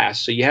traumatic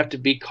past. So you have to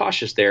be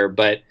cautious there.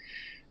 But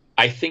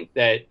I think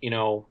that,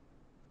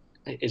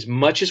 as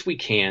much as we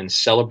can,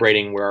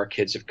 celebrating where our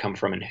kids have come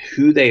from and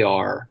who they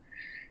are,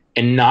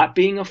 and not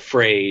being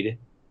afraid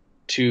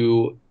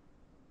to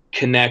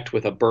connect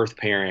with a birth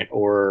parent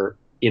or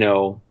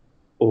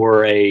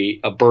a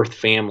birth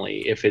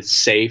family if it's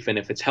safe and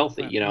if it's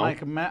healthy.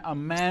 Mike,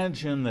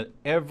 imagine that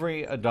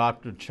every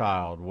adopted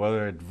child,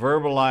 whether it's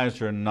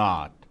verbalized or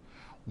not,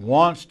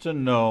 wants to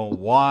know,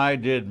 why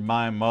did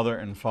my mother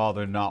and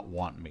father not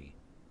want me?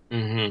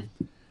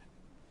 Mm-hmm.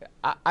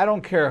 I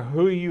don't care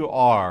who you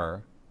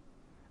are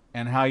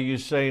and how you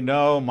say,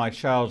 no, my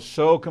child's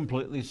so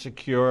completely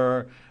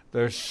secure,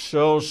 they're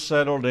so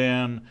settled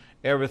in,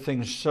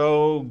 everything's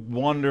so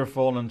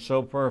wonderful and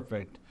so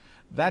perfect.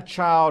 That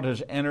child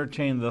has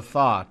entertained the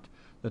thought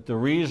that the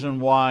reason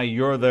why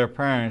you're their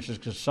parents is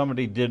because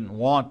somebody didn't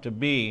want to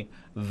be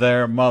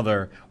their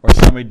mother or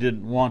somebody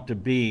didn't want to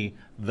be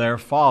their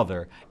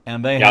father.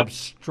 And they have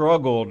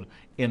struggled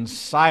in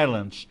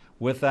silence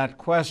with that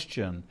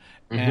question.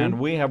 Mm-hmm. And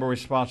we have a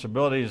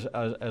responsibility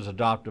as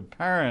adoptive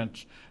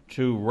parents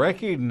to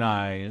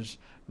recognize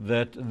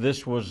that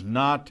this was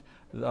not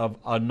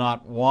a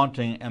not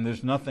wanting, and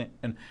there's nothing,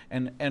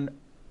 and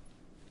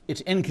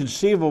it's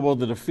inconceivable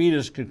that a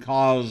fetus could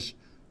cause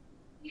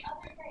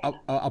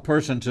a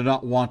person to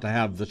not want to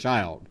have the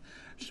child.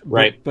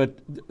 Right. But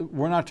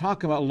we're not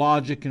talking about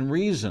logic and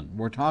reason.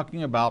 We're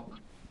talking about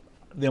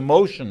the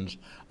emotions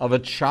of a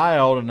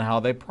child and how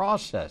they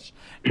process.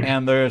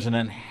 And there's an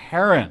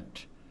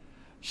inherent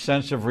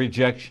sense of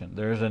rejection.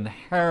 There's an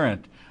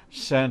inherent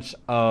sense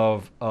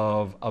of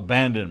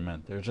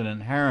abandonment. There's an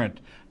inherent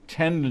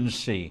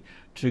tendency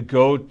to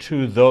go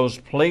to those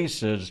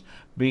places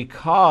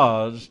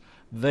because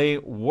they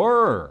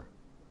were,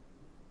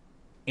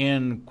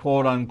 in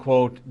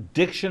quote-unquote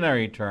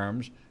dictionary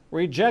terms,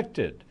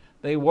 rejected.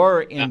 They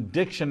were, in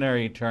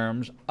dictionary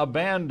terms,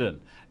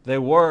 abandoned. They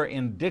were,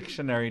 in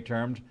dictionary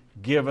terms,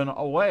 given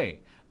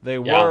away. They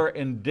were,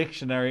 in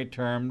dictionary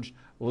terms,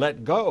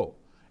 let go.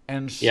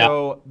 And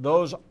so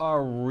those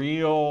are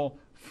real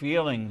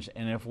feelings.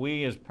 And if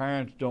we as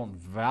parents don't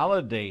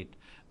validate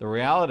the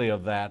reality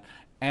of that,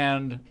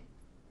 and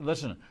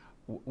listen,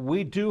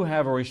 we do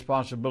have a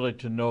responsibility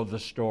to know the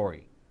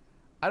story.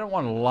 I don't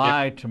want to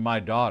lie to my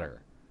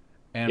daughter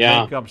and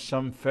make up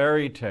some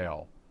fairy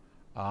tale.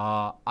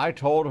 I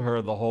told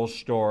her the whole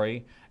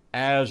story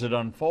as it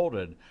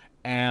unfolded,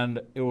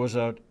 and it was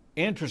an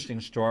interesting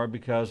story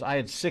because I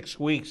had 6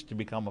 weeks to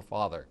become a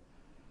father.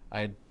 I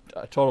had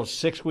a total of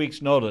 6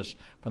 weeks notice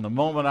from the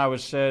moment I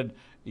was said,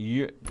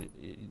 you've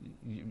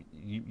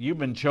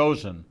been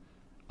chosen.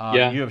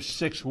 You have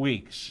 6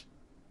 weeks.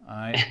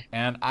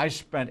 And I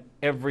spent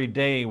every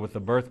day with the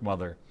birth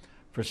mother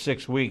for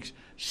 6 weeks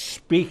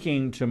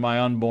speaking to my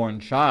unborn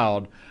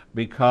child,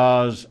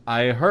 because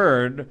I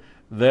heard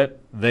that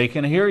they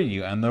can hear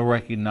you and they'll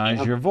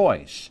recognize your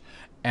voice.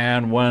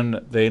 And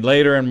when they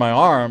laid her in my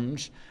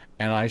arms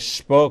and I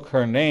spoke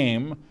her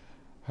name,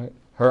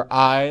 her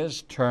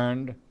eyes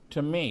turned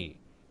to me.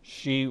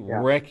 She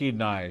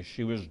recognized,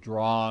 she was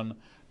drawn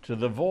to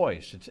the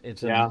voice.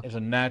 It's a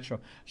natural.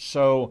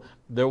 So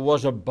there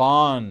was a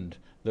bond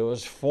that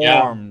was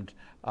formed.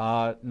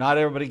 Not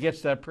everybody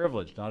gets that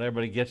privilege. Not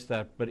everybody gets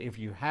that. But if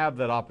you have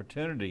that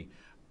opportunity,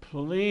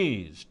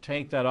 please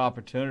take that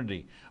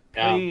opportunity.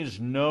 Please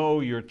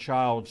know your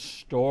child's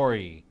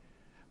story,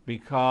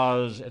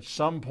 because at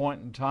some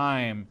point in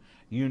time,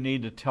 you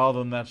need to tell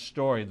them that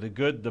story. The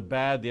good, the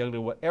bad, the ugly,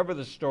 whatever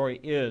the story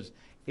is,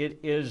 it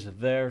is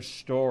their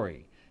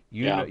story.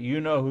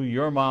 You know who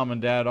your mom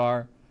and dad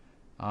are.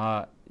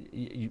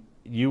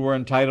 You were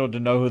entitled to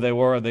know who they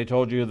were. They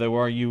told you who they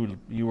were. You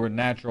were a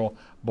natural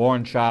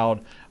born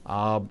child.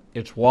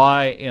 It's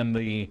why in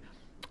the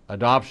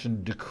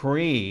adoption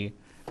decree,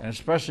 and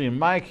especially in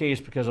my case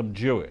because I'm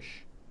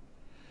Jewish,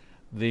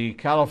 the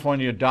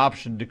California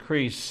adoption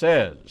decree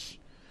says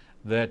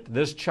that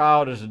this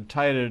child is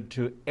entitled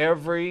to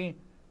every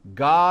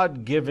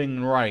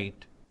God-given right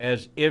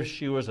as if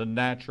she was a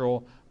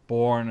natural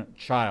born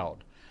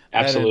child.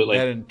 Absolutely.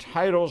 That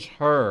entitles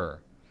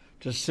her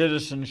to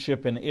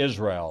citizenship in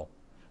Israel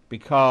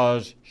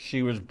because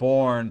she was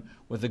born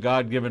with the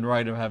God-given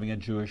right of having a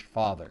Jewish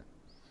father.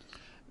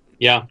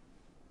 Yeah.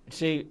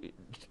 See,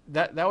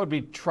 that would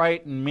be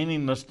trite and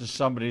meaningless to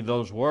somebody,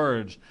 those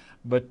words,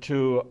 but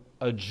to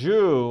a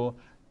Jew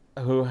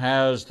who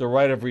has the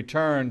right of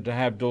return to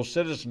have dual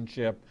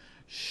citizenship,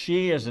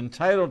 she is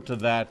entitled to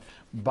that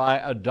by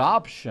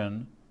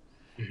adoption.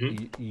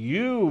 Mm-hmm.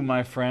 You,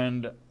 my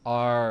friend,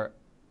 are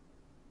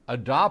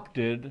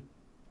adopted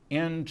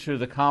into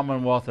the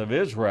Commonwealth of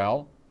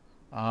Israel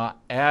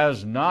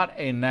as not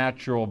a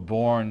natural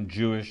born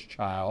Jewish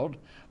child,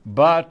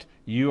 but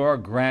You are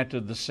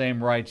granted the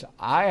same rights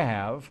I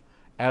have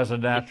as a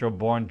natural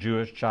born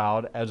Jewish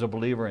child, as a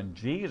believer in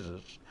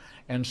Jesus.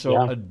 And so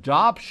Yeah.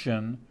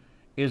 adoption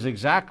is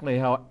exactly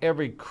how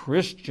every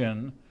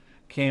Christian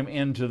came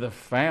into the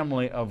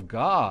family of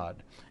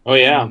God. Oh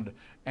yeah.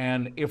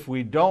 And if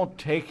we don't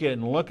take it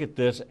and look at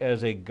this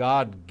as a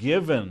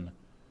God-given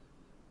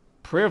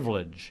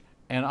privilege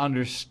and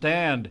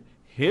understand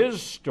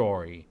his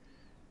story,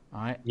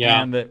 right,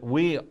 Yeah. and that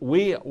we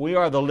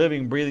are the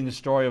living, breathing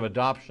story of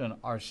adoption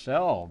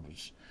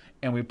ourselves,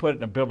 and we put it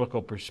in a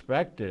biblical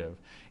perspective,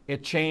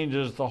 it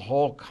changes the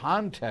whole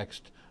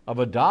context of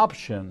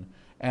adoption.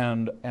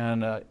 And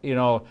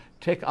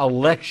take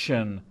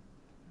election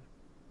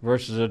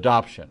versus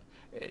adoption.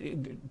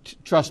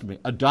 Trust me,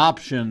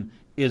 adoption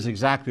is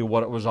exactly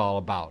what it was all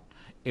about.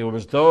 It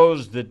was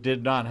those that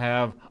did not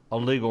have a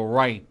legal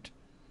right,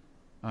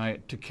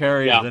 right, to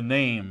carry Yeah. the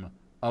name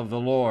of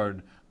the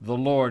Lord. The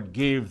Lord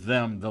gave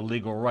them the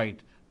legal right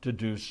to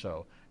do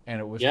so, and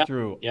it was Yeah.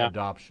 through Yeah.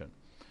 adoption.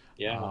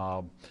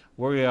 Yeah.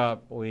 We are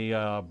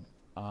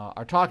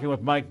talking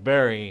with Mike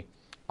Berry,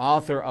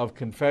 author of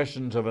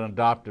Confessions of an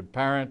Adoptive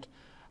Parent,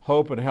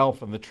 Hope and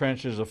Help in the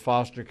Trenches of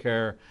Foster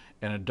Care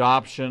and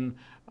Adoption.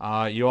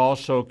 You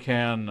also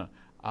can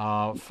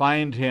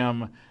find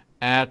him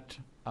at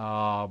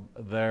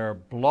their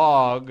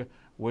blog,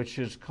 which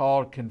is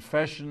called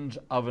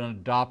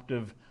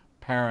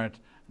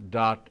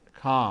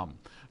confessionsofanadoptiveparent.com.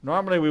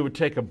 Normally we would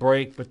take a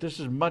break, but this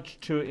is much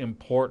too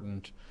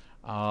important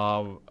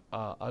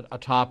a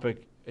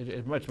topic.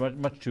 It's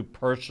much too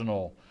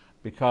personal,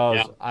 because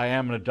Yeah. I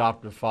am an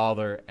adoptive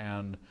father,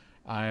 and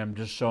I am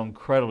just so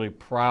incredibly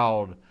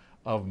proud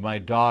of my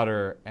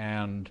daughter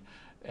and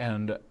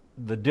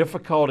the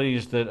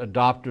difficulties that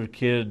adoptive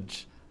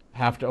kids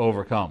have to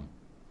overcome,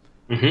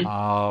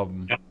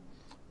 Mm-hmm. Yeah.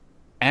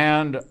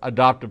 and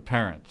adoptive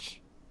parents.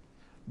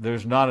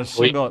 There's not a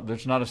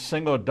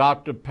single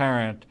adoptive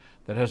parent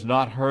that has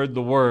not heard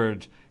the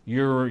words,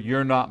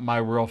 "You're not my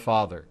real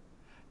father.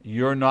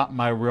 You're not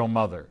my real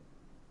mother."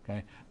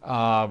 Okay.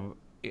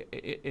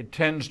 It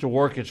tends to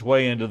work its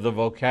way into the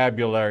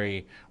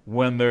vocabulary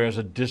when there is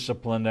a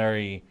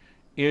disciplinary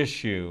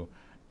issue,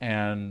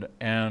 and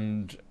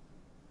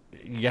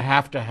you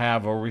have to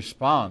have a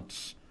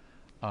response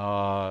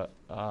for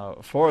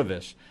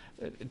this.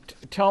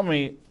 Tell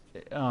me,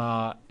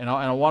 and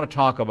I want to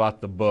talk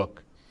about the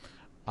book.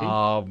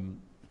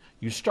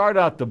 You start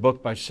out the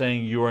book by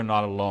saying you are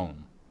not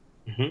alone.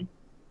 Mm-hmm.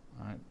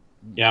 All right.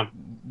 Yeah.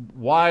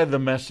 Why the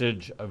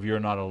message of "you're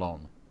not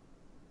alone"?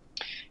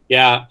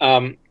 Yeah.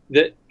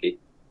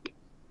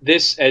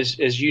 This,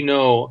 as you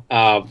know,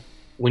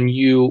 when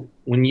you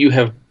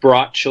have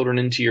brought children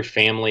into your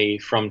family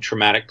from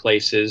traumatic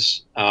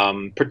places,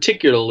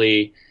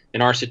 particularly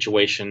in our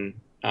situation,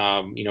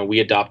 we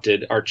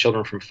adopted our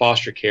children from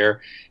foster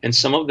care, and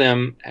some of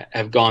them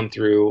have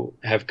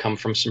come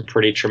from some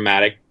pretty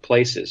traumatic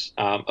places: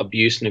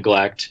 abuse,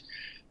 neglect,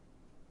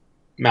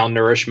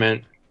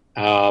 malnourishment,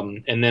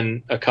 and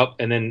then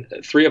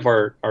three of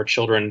our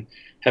children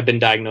have been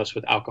diagnosed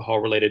with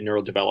alcohol-related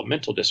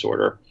neurodevelopmental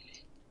disorder,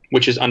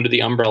 which is under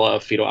the umbrella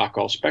of fetal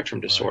alcohol spectrum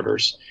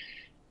disorders.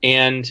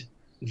 And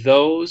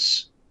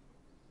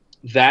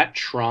that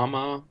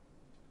trauma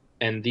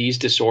and these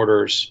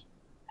disorders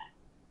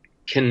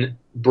can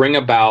bring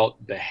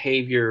about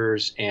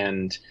behaviors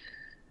and,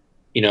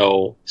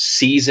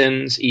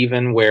 seasons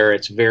even where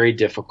it's very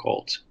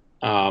difficult.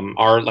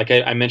 Like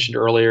I mentioned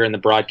earlier in the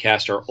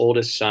broadcast, our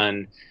oldest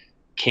son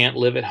can't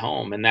live at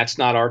home, and that's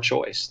not our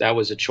choice. That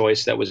was a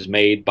choice that was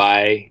made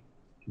by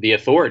the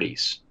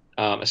authorities,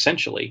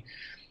 essentially.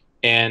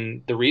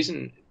 And the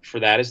reason for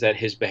that is that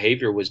his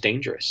behavior was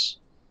dangerous.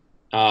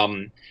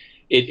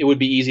 It would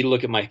be easy to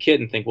look at my kid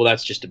and think, well,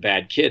 that's just a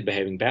bad kid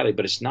behaving badly,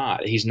 but it's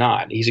not. He's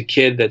not. He's a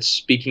kid that's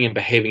speaking and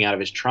behaving out of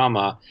his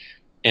trauma.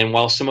 And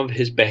while some of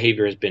his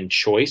behavior has been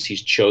choice,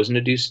 he's chosen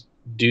to do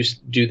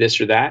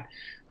this or that,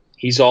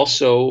 his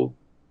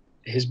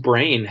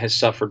brain has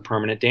suffered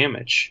permanent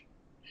damage.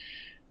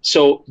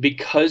 So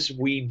because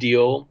we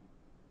deal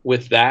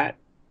with that,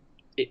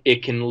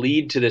 it can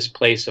lead to this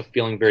place of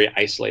feeling very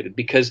isolated,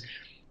 because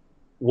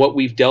what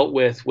we've dealt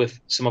with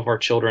some of our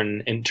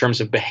children in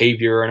terms of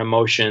behavior and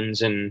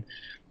emotions and,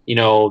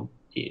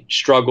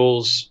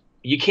 struggles,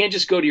 you can't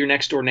just go to your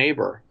next door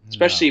neighbor,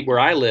 especially where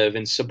I live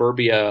in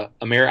suburbia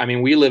America. I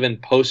mean, we live in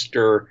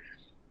poster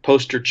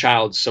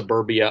child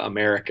suburbia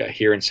America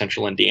here in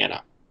central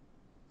Indiana.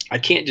 I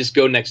can't just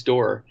go next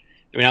door.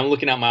 I mean, I'm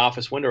looking out my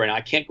office window right now.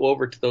 I can't go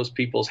over to those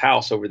people's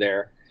house over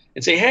there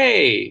and say,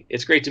 "Hey,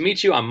 it's great to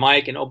meet you. I'm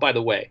Mike. And oh, by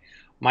the way,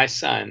 my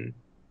son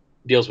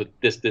deals with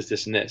this,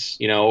 and this,"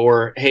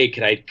 or, "Hey,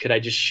 could I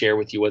just share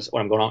with you what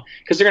I'm going on?"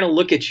 Because they're going to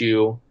look at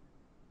you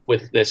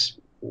with this,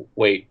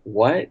 "Wait,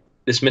 what?"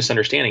 This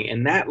misunderstanding.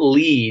 And that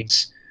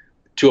leads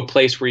to a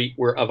place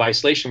where of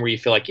isolation, where you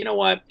feel like, you know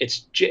what, it's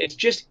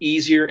just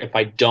easier if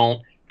I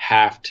don't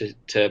have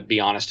to be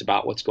honest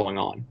about what's going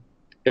on.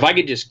 If I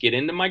could just get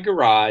into my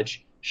garage,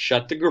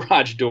 shut the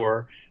garage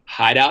door,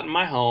 hide out in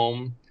my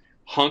home,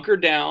 hunker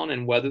down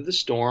and weather the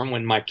storm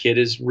when my kid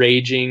is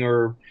raging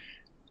or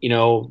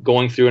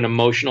going through an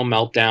emotional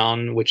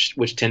meltdown,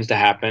 which tends to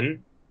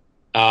happen,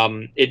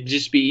 it'd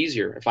just be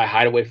easier if I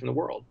hide away from the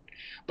world.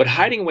 But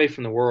hiding away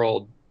from the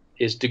world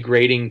is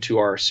degrading to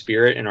our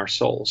spirit and our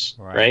souls,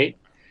 right?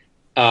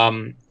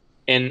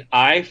 And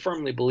I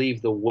firmly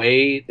believe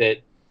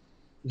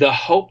the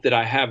hope that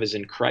I have is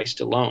in Christ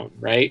alone,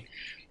 right?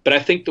 But I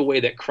think the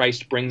way that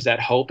Christ brings that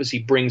hope is he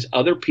brings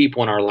other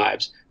people in our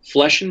lives,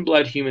 flesh and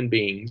blood human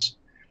beings,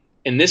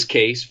 in this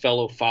case,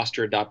 fellow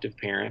foster adoptive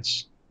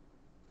parents,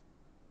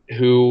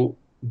 who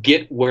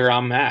get where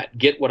I'm at,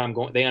 get what I'm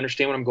going, they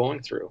understand what I'm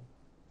going through.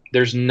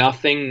 There's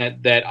nothing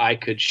that I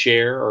could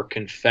share or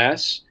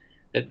confess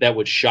that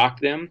would shock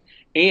them.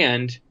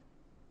 And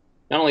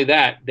not only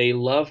that, they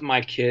love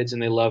my kids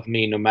and they love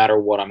me no matter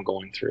what I'm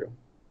going through.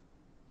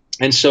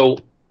 And so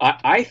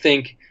I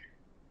think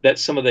that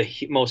some of the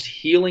most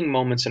healing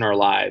moments in our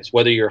lives,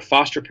 whether you're a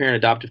foster parent,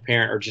 adoptive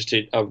parent, or just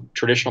a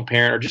traditional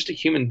parent, or just a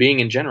human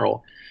being in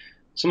general,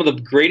 some of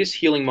the greatest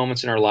healing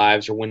moments in our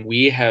lives are when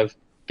we have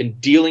been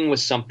dealing with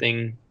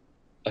something,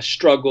 a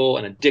struggle,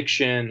 an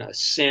addiction, a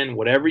sin,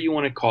 whatever you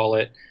want to call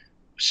it,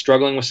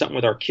 struggling with something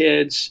with our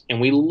kids, and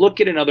we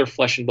look at another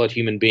flesh and blood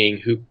human being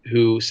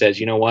who says,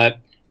 you know what,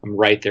 I'm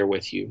right there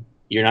with you.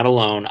 You're not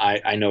alone.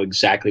 I know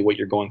exactly what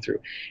you're going through.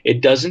 It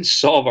doesn't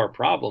solve our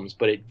problems,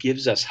 but it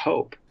gives us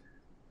hope.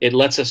 It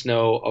lets us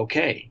know,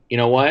 okay, you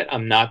know what?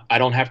 I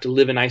don't have to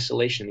live in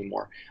isolation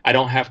anymore. I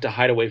don't have to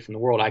hide away from the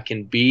world. I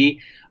can be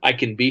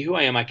who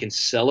I am. I can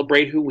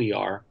celebrate who we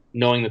are,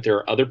 knowing that there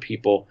are other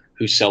people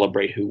who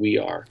celebrate who we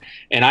are.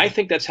 And I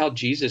think that's how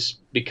Jesus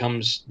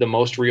becomes the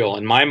most real.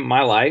 In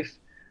my life,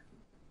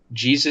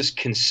 Jesus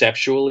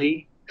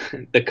conceptually,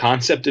 the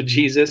concept of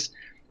Jesus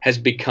has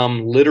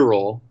become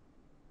literal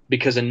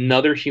because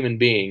another human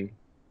being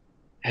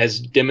has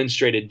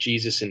demonstrated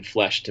Jesus in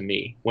flesh to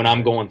me when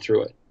I'm going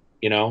through it,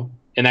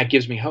 and that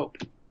gives me hope.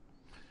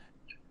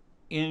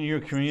 In your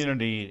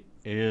community,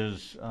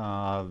 is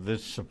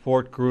this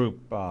support group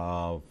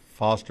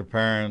foster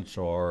parents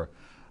or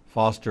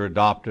foster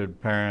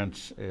adopted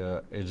parents,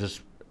 is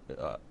this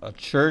a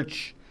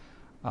church?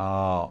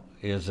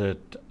 Is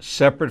it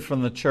separate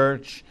from the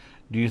church?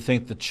 Do you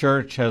think the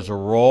church has a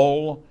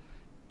role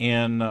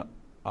in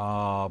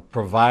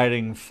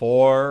providing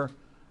for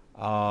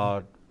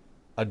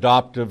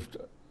adoptive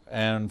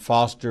and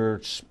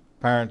foster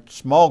parent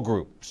small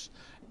groups,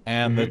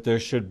 and that there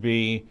should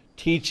be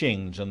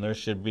teachings and there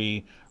should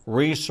be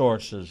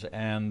resources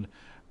and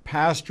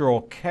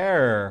pastoral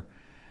care?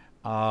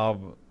 I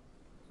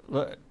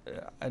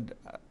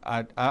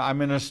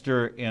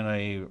minister in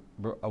a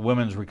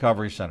women's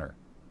recovery center.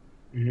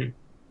 There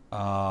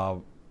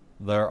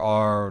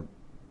are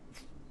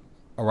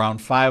around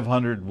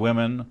 500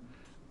 women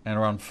and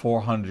around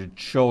 400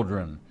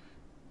 children,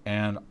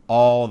 and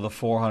all the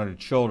 400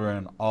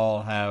 children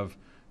all have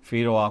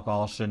fetal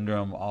alcohol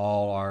syndrome,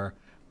 all are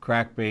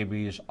crack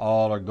babies,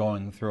 all are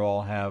going through,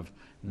 all have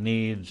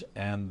needs,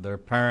 and their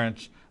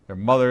parents, their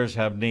mothers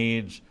have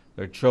needs,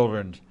 their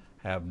children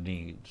have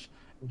needs.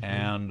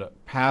 And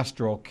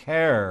pastoral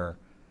care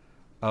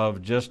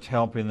of just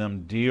helping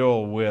them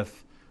deal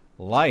with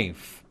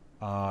life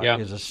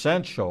is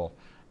essential.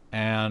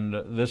 And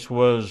this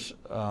was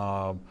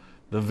the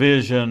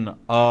vision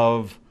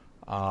of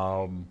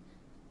a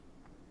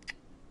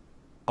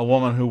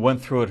woman who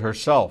went through it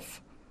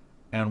herself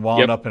and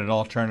wound up in an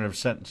alternative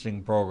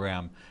sentencing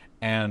program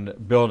and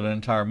built an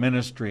entire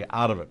ministry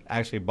out of it.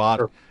 Actually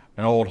bought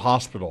an old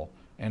hospital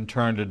and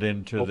turned it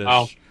into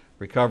this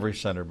recovery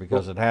center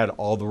because it had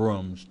all the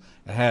rooms.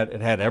 It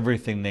had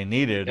everything they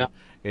needed.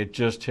 It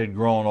just had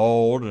grown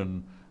old,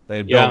 and they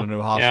had built a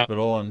new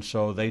hospital, and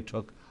so they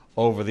took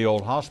over the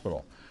old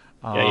hospital.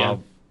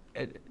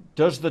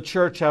 Does the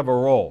church have a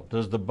role?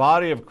 Does the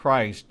body of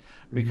Christ,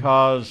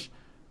 because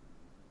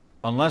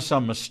unless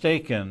I'm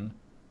mistaken,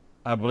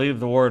 I believe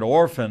the word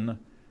orphan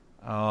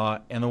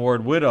and the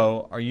word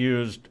widow are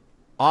used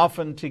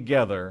often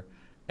together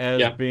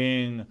as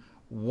being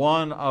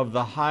one of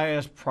the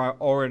highest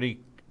priority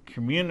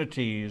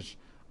communities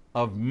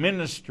of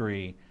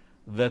ministry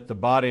that the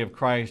body of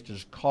Christ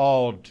is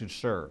called to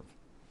serve.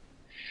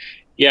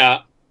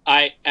 Yeah,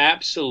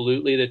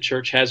 the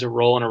church has a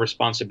role and a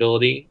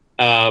responsibility.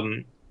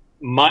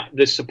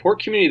 The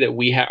support community that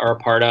we are a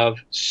part of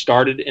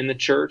started in the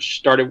church.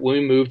 Started when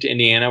we moved to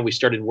Indiana. We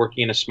started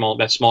working in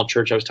that small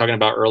church I was talking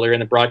about earlier in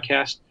the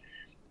broadcast.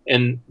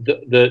 And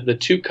the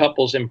two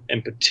couples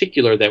in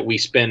particular that we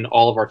spend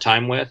all of our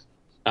time with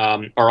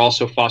are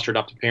also foster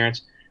adoptive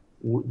parents.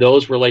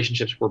 Those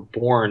relationships were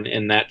born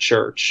in that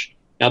church.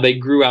 Now they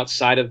grew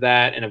outside of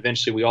that, and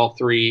eventually we all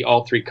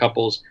three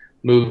couples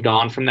moved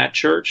on from that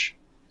church.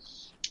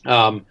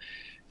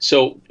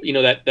 So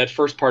that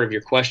first part of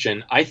your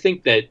question, I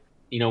think that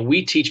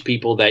we teach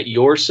people that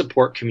your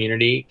support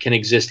community can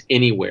exist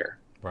anywhere.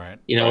 Right.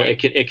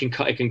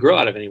 It can grow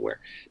out of anywhere.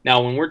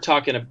 Now, when we're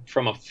talking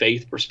from a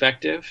faith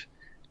perspective,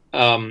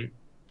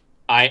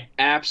 I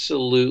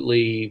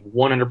absolutely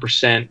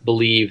 100%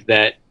 believe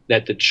that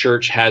the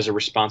church has a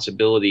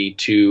responsibility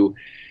to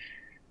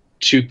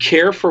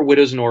care for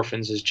widows and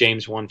orphans, as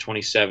James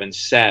 1:27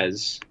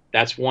 says,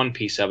 That's one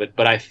piece of it.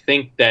 But I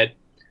think that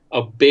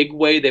a big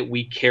way that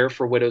we care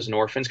for widows and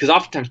orphans, because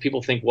oftentimes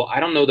people think, well, I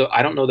don't know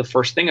the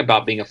first thing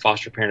about being a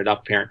foster parent,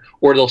 adoptive parent,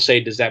 or they'll say,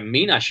 does that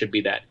mean I should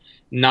be that?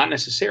 Not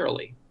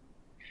necessarily.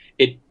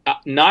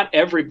 Not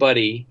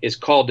everybody is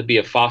called to be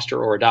a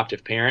foster or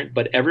adoptive parent,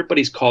 but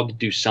everybody's called to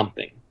do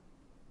something.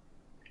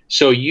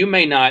 So you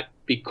may not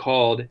be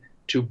called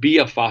to be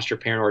a foster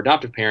parent or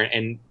adoptive parent.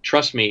 And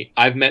trust me,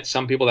 I've met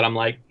some people that I'm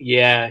like,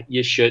 yeah,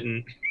 you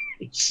shouldn't.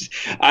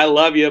 I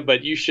love you,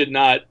 but you should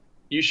not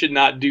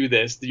do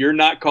this. You're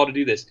not called to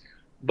do this.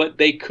 But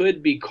they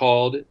could be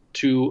called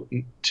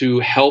to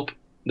help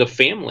the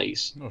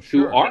families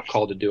who are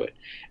called to do it.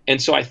 And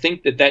so I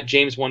think that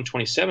James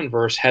 1:27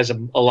 verse has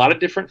a lot of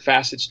different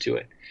facets to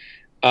it.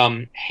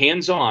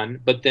 Hands-on,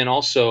 but then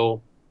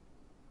also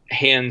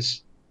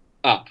hands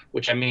up,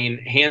 which I mean,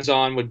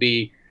 hands-on would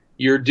be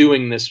you're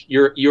doing this,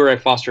 you're a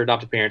foster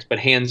adoptive parent, but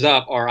hands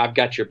up are I've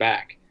got your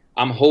back.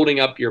 I'm holding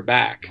up your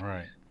back.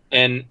 Right.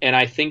 And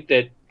I think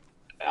that,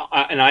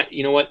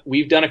 you know what,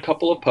 we've done a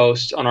couple of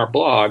posts on our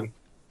blog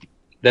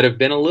that have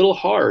been a little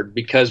hard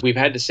because we've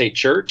had to say,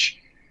 church,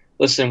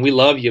 listen, we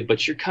love you,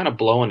 but you're kind of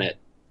blowing it.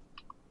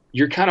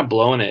 You're kind of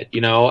blowing it.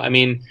 You know, I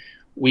mean,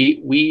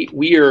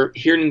 we are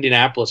here in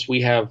Indianapolis.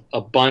 We have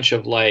a bunch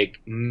of like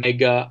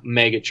mega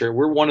church.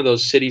 We're one of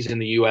those cities in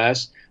the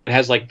U.S. that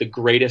has like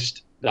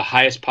the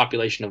highest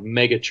population of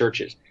mega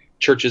churches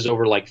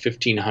over like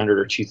 1,500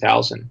 or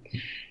 2,000.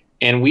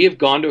 And we have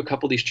gone to a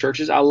couple of these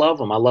churches. I love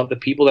them. I love the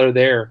people that are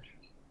there.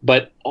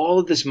 But all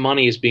of this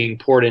money is being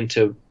poured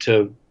into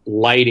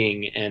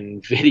lighting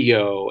and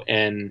video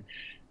and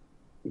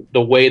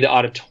the way the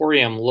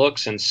auditorium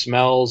looks and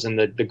smells and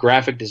the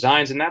graphic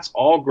designs, and that's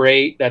all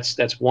great.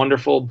 That's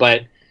wonderful.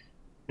 But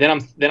then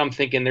I'm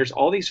thinking there's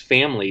all these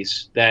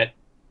families that,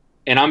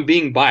 and I'm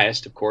being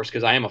biased, of course,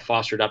 because I am a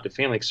foster adoptive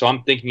family. So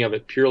I'm thinking of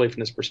it purely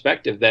from this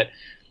perspective that,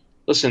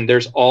 listen,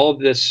 there's all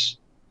these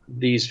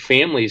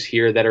families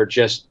here that are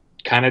just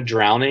kind of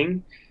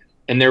drowning,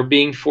 and they're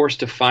being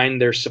forced to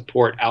find their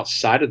support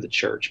outside of the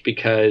church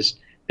because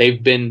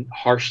they've been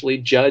harshly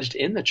judged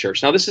in the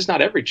church. Now, this is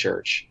not every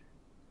church.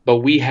 But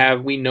we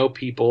know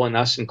people, and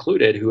us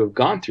included, who have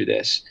gone through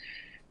this.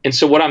 And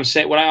so what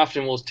I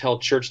often will tell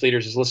church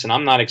leaders is, listen,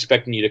 I'm not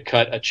expecting you to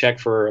cut a check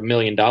for $1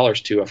 million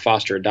to a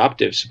foster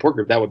adoptive support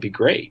group. That would be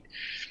great.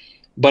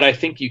 But I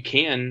think you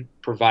can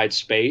provide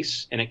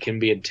space, and it can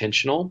be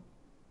intentional.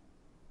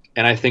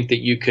 And I think that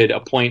you could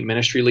appoint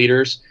ministry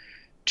leaders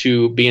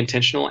to be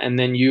intentional, and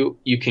then you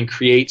can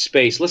create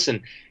space.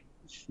 Listen,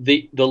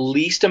 the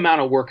least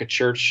amount of work a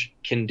church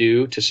can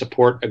do to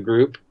support a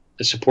group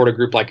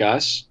like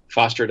us,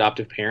 foster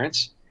adoptive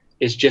parents,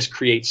 is just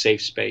create safe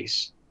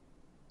space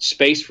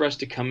for us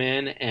to come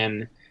in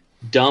and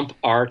dump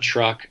our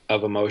truck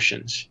of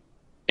emotions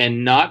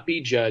and not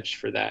be judged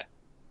for that,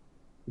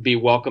 be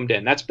welcomed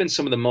in. That's been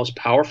some of the most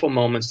powerful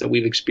moments that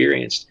we've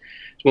experienced,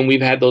 when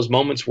we've had those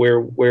moments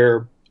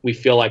where we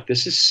feel like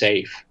this is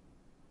safe.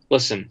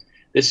 Listen,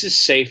 this is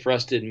safe for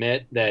us to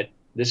admit that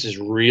this is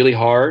really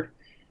hard,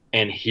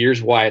 and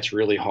here's why it's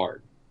really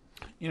hard.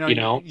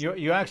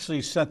 You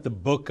actually set the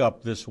book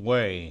up this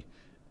way,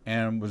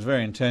 and was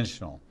very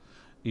intentional.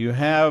 You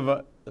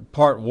have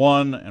part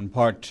 1 and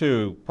part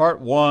 2.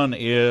 Part 1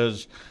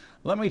 is,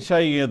 let me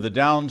tell you the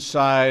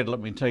downside,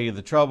 let me tell you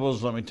the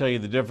troubles, let me tell you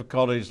the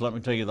difficulties, let me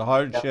tell you the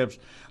hardships.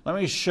 Yep. Let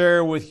me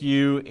share with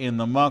you in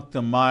the muck,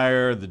 the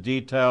mire, the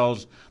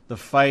details, the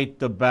fight,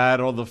 the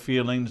battle, the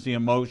feelings, the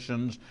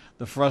emotions,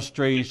 the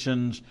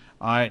frustrations,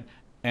 all right?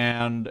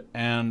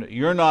 And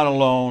you're not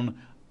alone.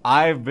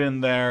 I've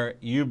been there.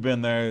 You've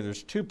been there.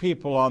 There's 2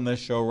 people on this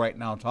show right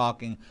now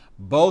talking.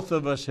 Both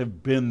of us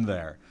have been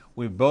there.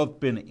 We've both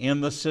been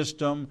in the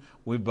system.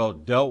 We've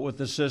both dealt with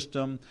the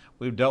system.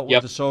 We've dealt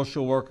with the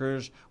social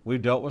workers.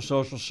 We've dealt with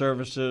social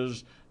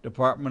services,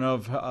 Department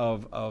of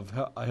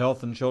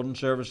Health and Children's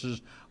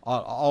Services,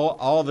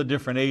 all the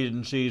different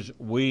agencies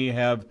we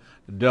have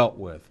dealt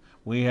with.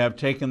 We have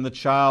taken the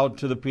child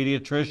to the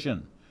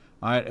pediatrician,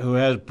 all right, who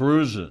has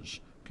bruises.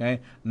 Okay,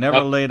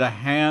 never laid a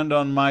hand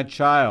on my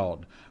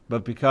child.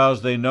 But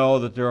because they know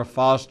that they're a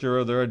foster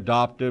or they're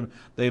adopted,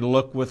 they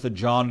look with a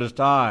jaundiced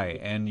eye,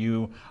 and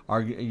you're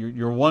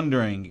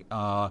wondering,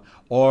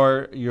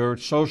 or your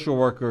social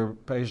worker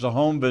pays a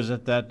home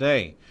visit that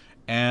day,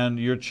 and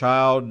your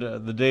child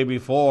the day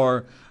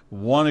before,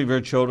 one of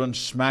your children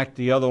smacked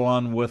the other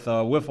one with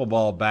a wiffle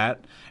ball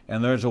bat,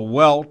 and there's a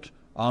welt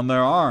on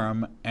their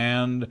arm,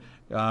 and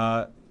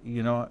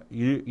you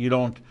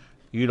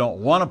don't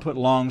want to put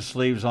long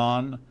sleeves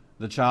on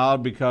the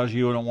child because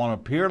you don't want to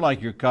appear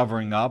like you're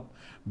covering up,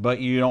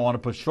 but you don't want to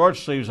put short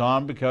sleeves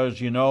on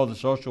because you know the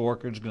social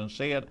worker is going to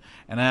see it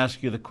and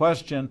ask you the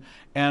question.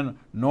 And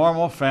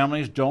normal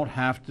families don't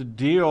have to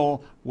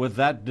deal with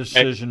that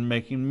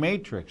decision-making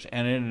matrix,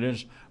 and it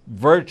is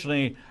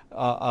virtually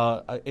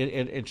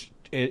it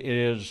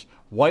is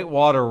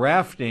whitewater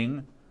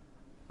rafting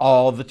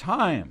all the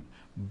time.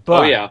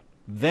 But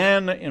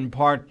then in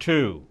part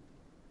 2,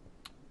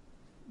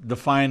 the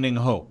finding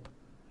hope.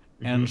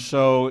 And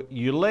so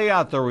you lay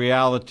out the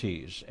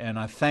realities, and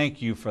I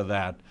thank you for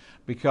that.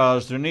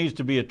 because there needs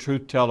to be a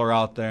truth teller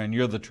out there, and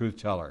you're the truth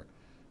teller.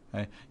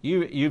 Okay?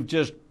 You've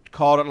just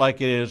called it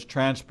like it is,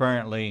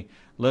 transparently.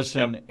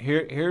 Listen,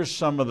 here's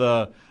some of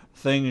the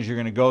things you're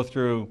going to go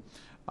through.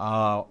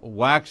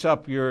 Wax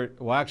up your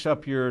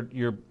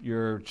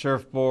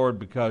surfboard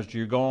because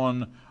you're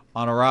going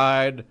on a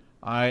ride,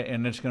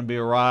 and it's going to be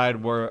a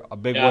ride where a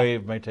big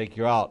wave may take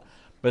you out.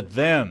 But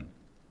then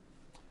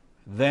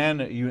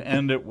you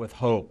end it with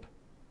hope.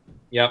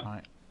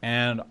 Yep.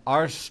 And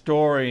our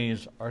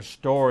stories are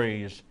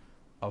stories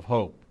of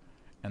hope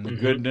and the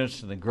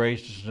goodness and the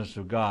graciousness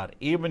of God.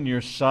 Even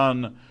your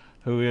son,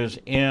 who is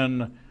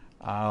in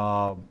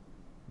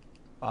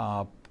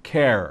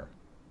care,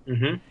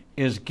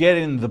 is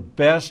getting the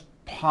best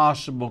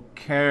possible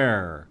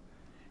care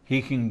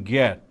he can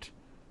get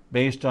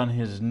based on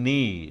his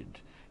need.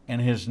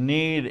 And his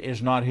need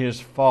is not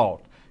his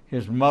fault.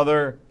 His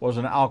mother was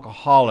an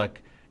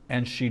alcoholic,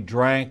 and she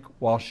drank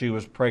while she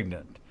was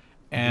pregnant.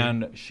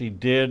 And she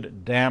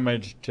did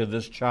damage to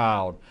this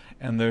child.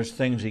 And there's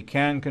things he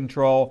can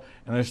control,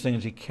 and there's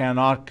things he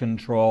cannot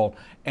control.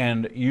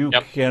 And you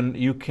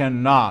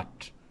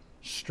cannot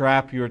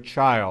strap your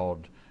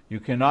child. You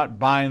cannot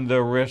bind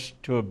their wrist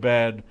to a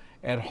bed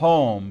at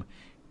home,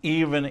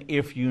 even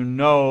if you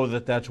know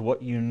that that's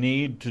what you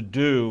need to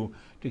do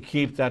to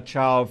keep that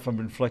child from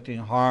inflicting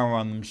harm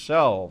on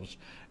themselves.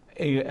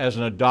 As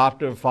an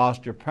adoptive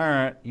foster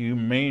parent, you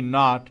may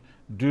not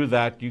do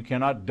that. You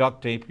cannot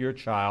duct tape your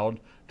child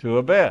to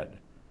a bed.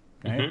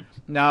 Okay?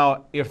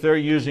 Now, if they're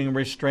using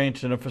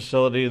restraints in a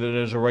facility that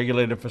is a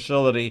regulated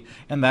facility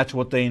and that's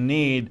what they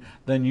need,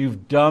 then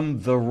you've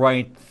done the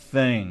right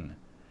thing.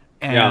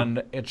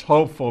 And it's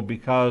hopeful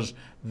because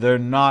they're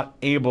not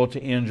able to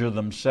injure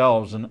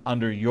themselves. And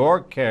under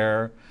your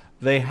care,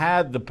 they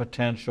had the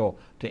potential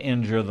to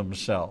injure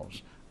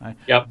themselves. Right?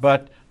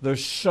 But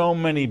there's so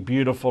many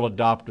beautiful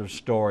adoptive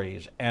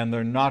stories, and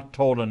they're not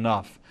told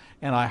enough.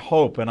 And I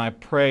hope and I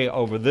pray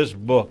over this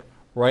book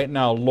right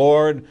now,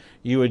 Lord,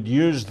 you would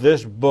use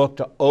this book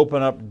to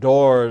open up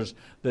doors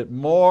that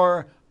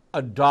more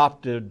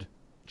adopted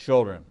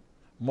children,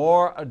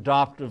 more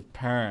adoptive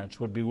parents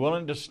would be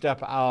willing to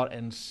step out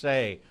and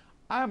say,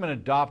 I'm an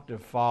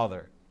adoptive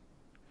father.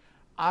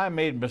 I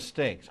made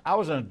mistakes. I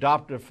was an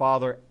adoptive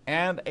father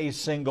and a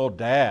single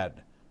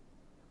dad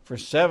for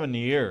 7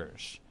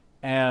 years.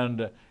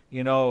 And,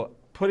 you know,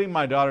 putting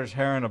my daughter's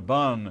hair in a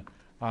bun,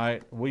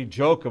 we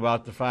joke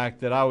about the fact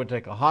that I would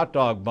take a hot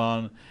dog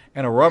bun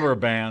and a rubber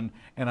band,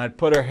 and I'd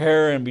put her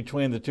hair in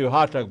between the two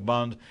hot dog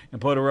buns and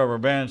put a rubber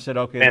band and said,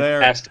 okay,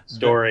 fantastic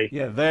story.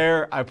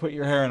 There, I put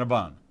your hair in a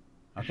bun.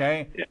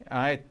 Okay?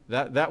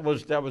 That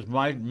was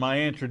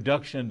my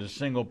introduction to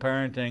single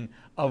parenting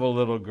of a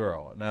little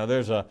girl. Now,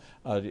 there's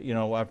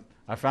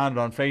I found it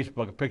on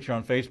Facebook, a picture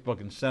on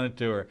Facebook, and sent it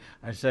to her.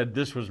 I said,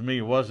 this was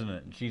me, wasn't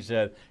it? And she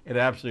said, it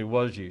absolutely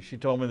was you. She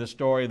told me the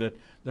story that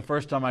the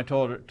first time I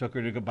took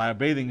her to go buy a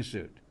bathing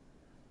suit.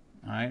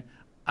 All right?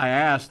 I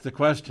asked the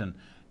question,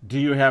 do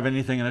you have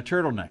anything in a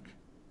turtleneck?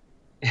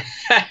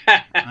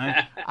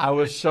 I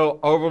was so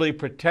overly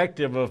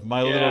protective of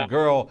my little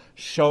girl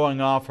showing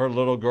off her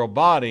little girl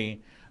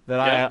body that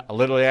I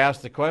literally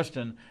asked the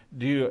question,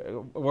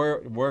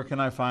 where can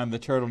I find the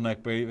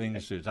turtleneck bathing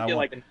suits? I want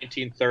like an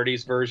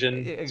 1930s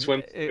version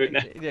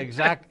swimsuit.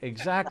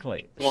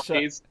 Exactly.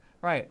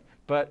 Right.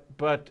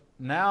 But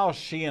now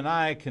she and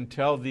I can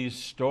tell these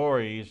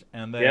stories,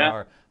 and they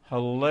are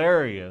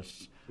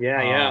hilarious.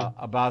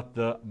 About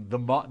the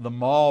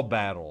mall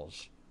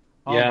battles.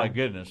 Oh my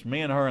goodness! Me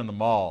and her in the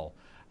mall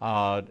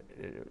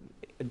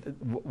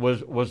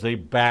was a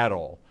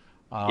battle.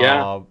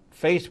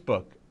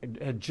 Facebook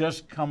had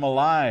just come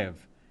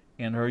alive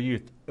in her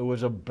youth. It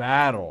was a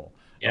battle,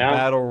 a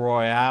battle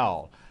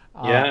royale.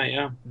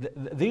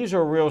 These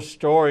are real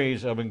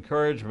stories of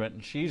encouragement.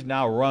 And she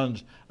now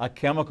runs a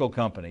chemical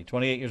company.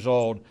 28 years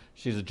old.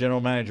 She's a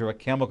general manager of a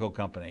chemical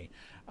company.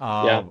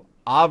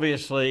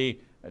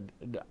 Obviously,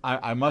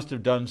 I must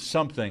have done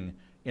something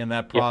in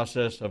that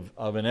process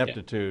of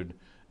ineptitude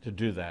to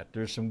do that.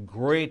 There's some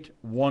great,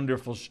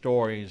 wonderful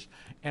stories.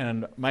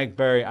 And Mike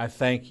Berry, I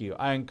thank you.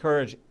 I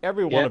encourage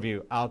every one of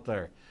you out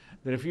there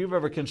that if you've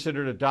ever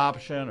considered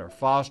adoption or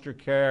foster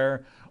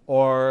care,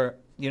 or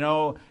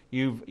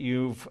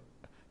you've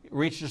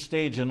reached a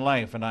stage in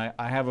life, and I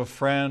have a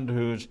friend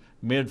who's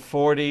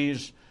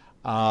mid-40s,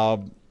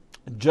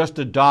 just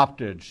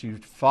adopted. She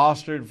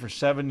fostered for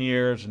 7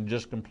 years and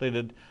just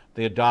completed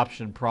the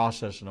adoption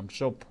process, and I'm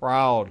so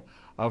proud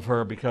of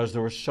her because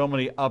there were so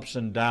many ups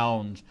and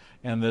downs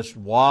and this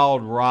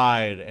wild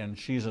ride, and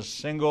she's a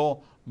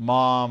single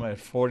mom at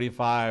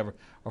 45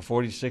 or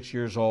 46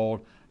 years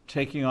old,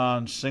 taking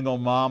on single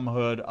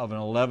momhood of an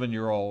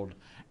 11-year-old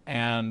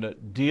and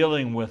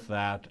dealing with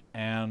that.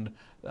 And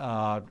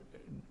there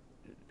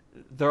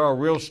are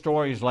real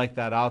stories like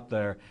that out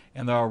there,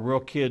 and there are real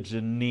kids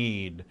in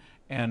need,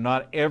 and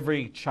not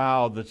every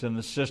child that's in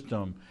the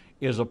system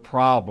is a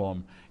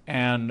problem.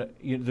 And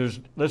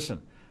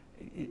listen,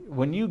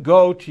 when you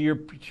go to your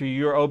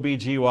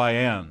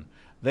OBGYN,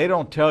 They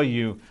don't tell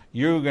you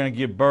you're going to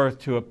give birth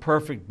to a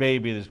perfect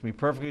baby that's going to be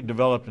perfectly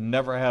developed and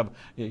never have.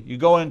 You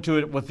go into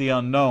it with the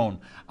unknown.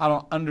 I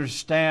don't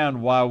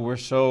understand why we're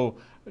so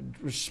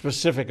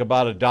specific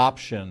about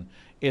adoption.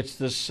 It's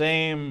the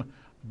same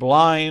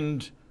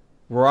blind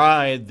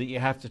ride that you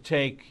have to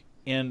take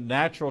in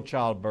natural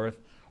childbirth.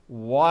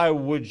 Why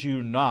would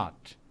you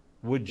not?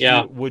 Would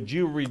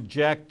you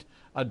reject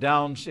a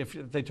Down, if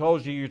they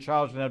told you your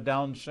child's going to have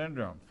Down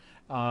syndrome?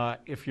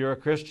 If you're a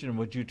Christian,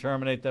 would you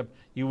terminate that?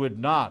 You would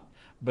not.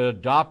 But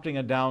adopting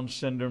a Down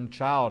syndrome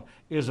child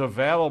is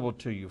available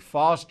to you.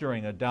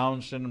 Fostering a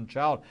Down syndrome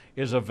child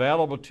is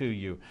available to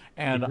you.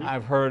 And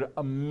I've heard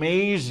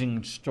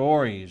amazing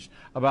stories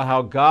about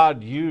how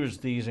God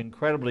used these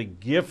incredibly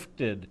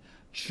gifted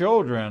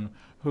children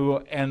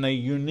and they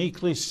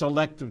uniquely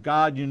select,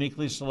 God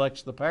uniquely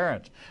selects the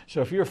parents.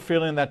 So if you're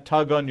feeling that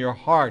tug on your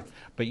heart,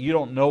 but you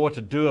don't know what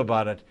to do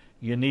about it,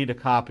 you need a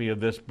copy of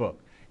this book.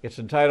 It's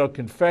entitled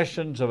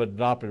Confessions of an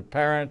Adoptive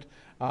Parent,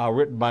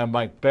 written by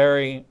Mike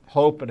Berry,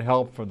 Hope and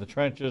Help from the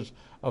Trenches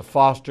of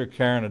Foster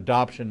Care and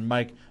Adoption.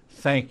 Mike,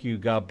 thank you.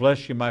 God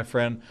bless you, my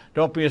friend.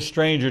 Don't be a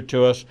stranger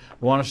to us.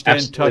 We want to stay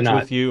in touch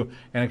with you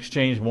and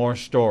exchange more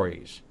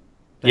stories.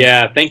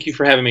 Thank you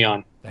for having me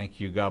on.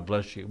 Thank you. God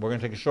bless you. We're going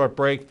to take a short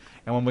break,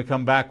 and when we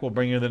come back, we'll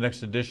bring you the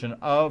next edition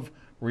of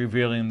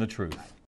Revealing the Truth.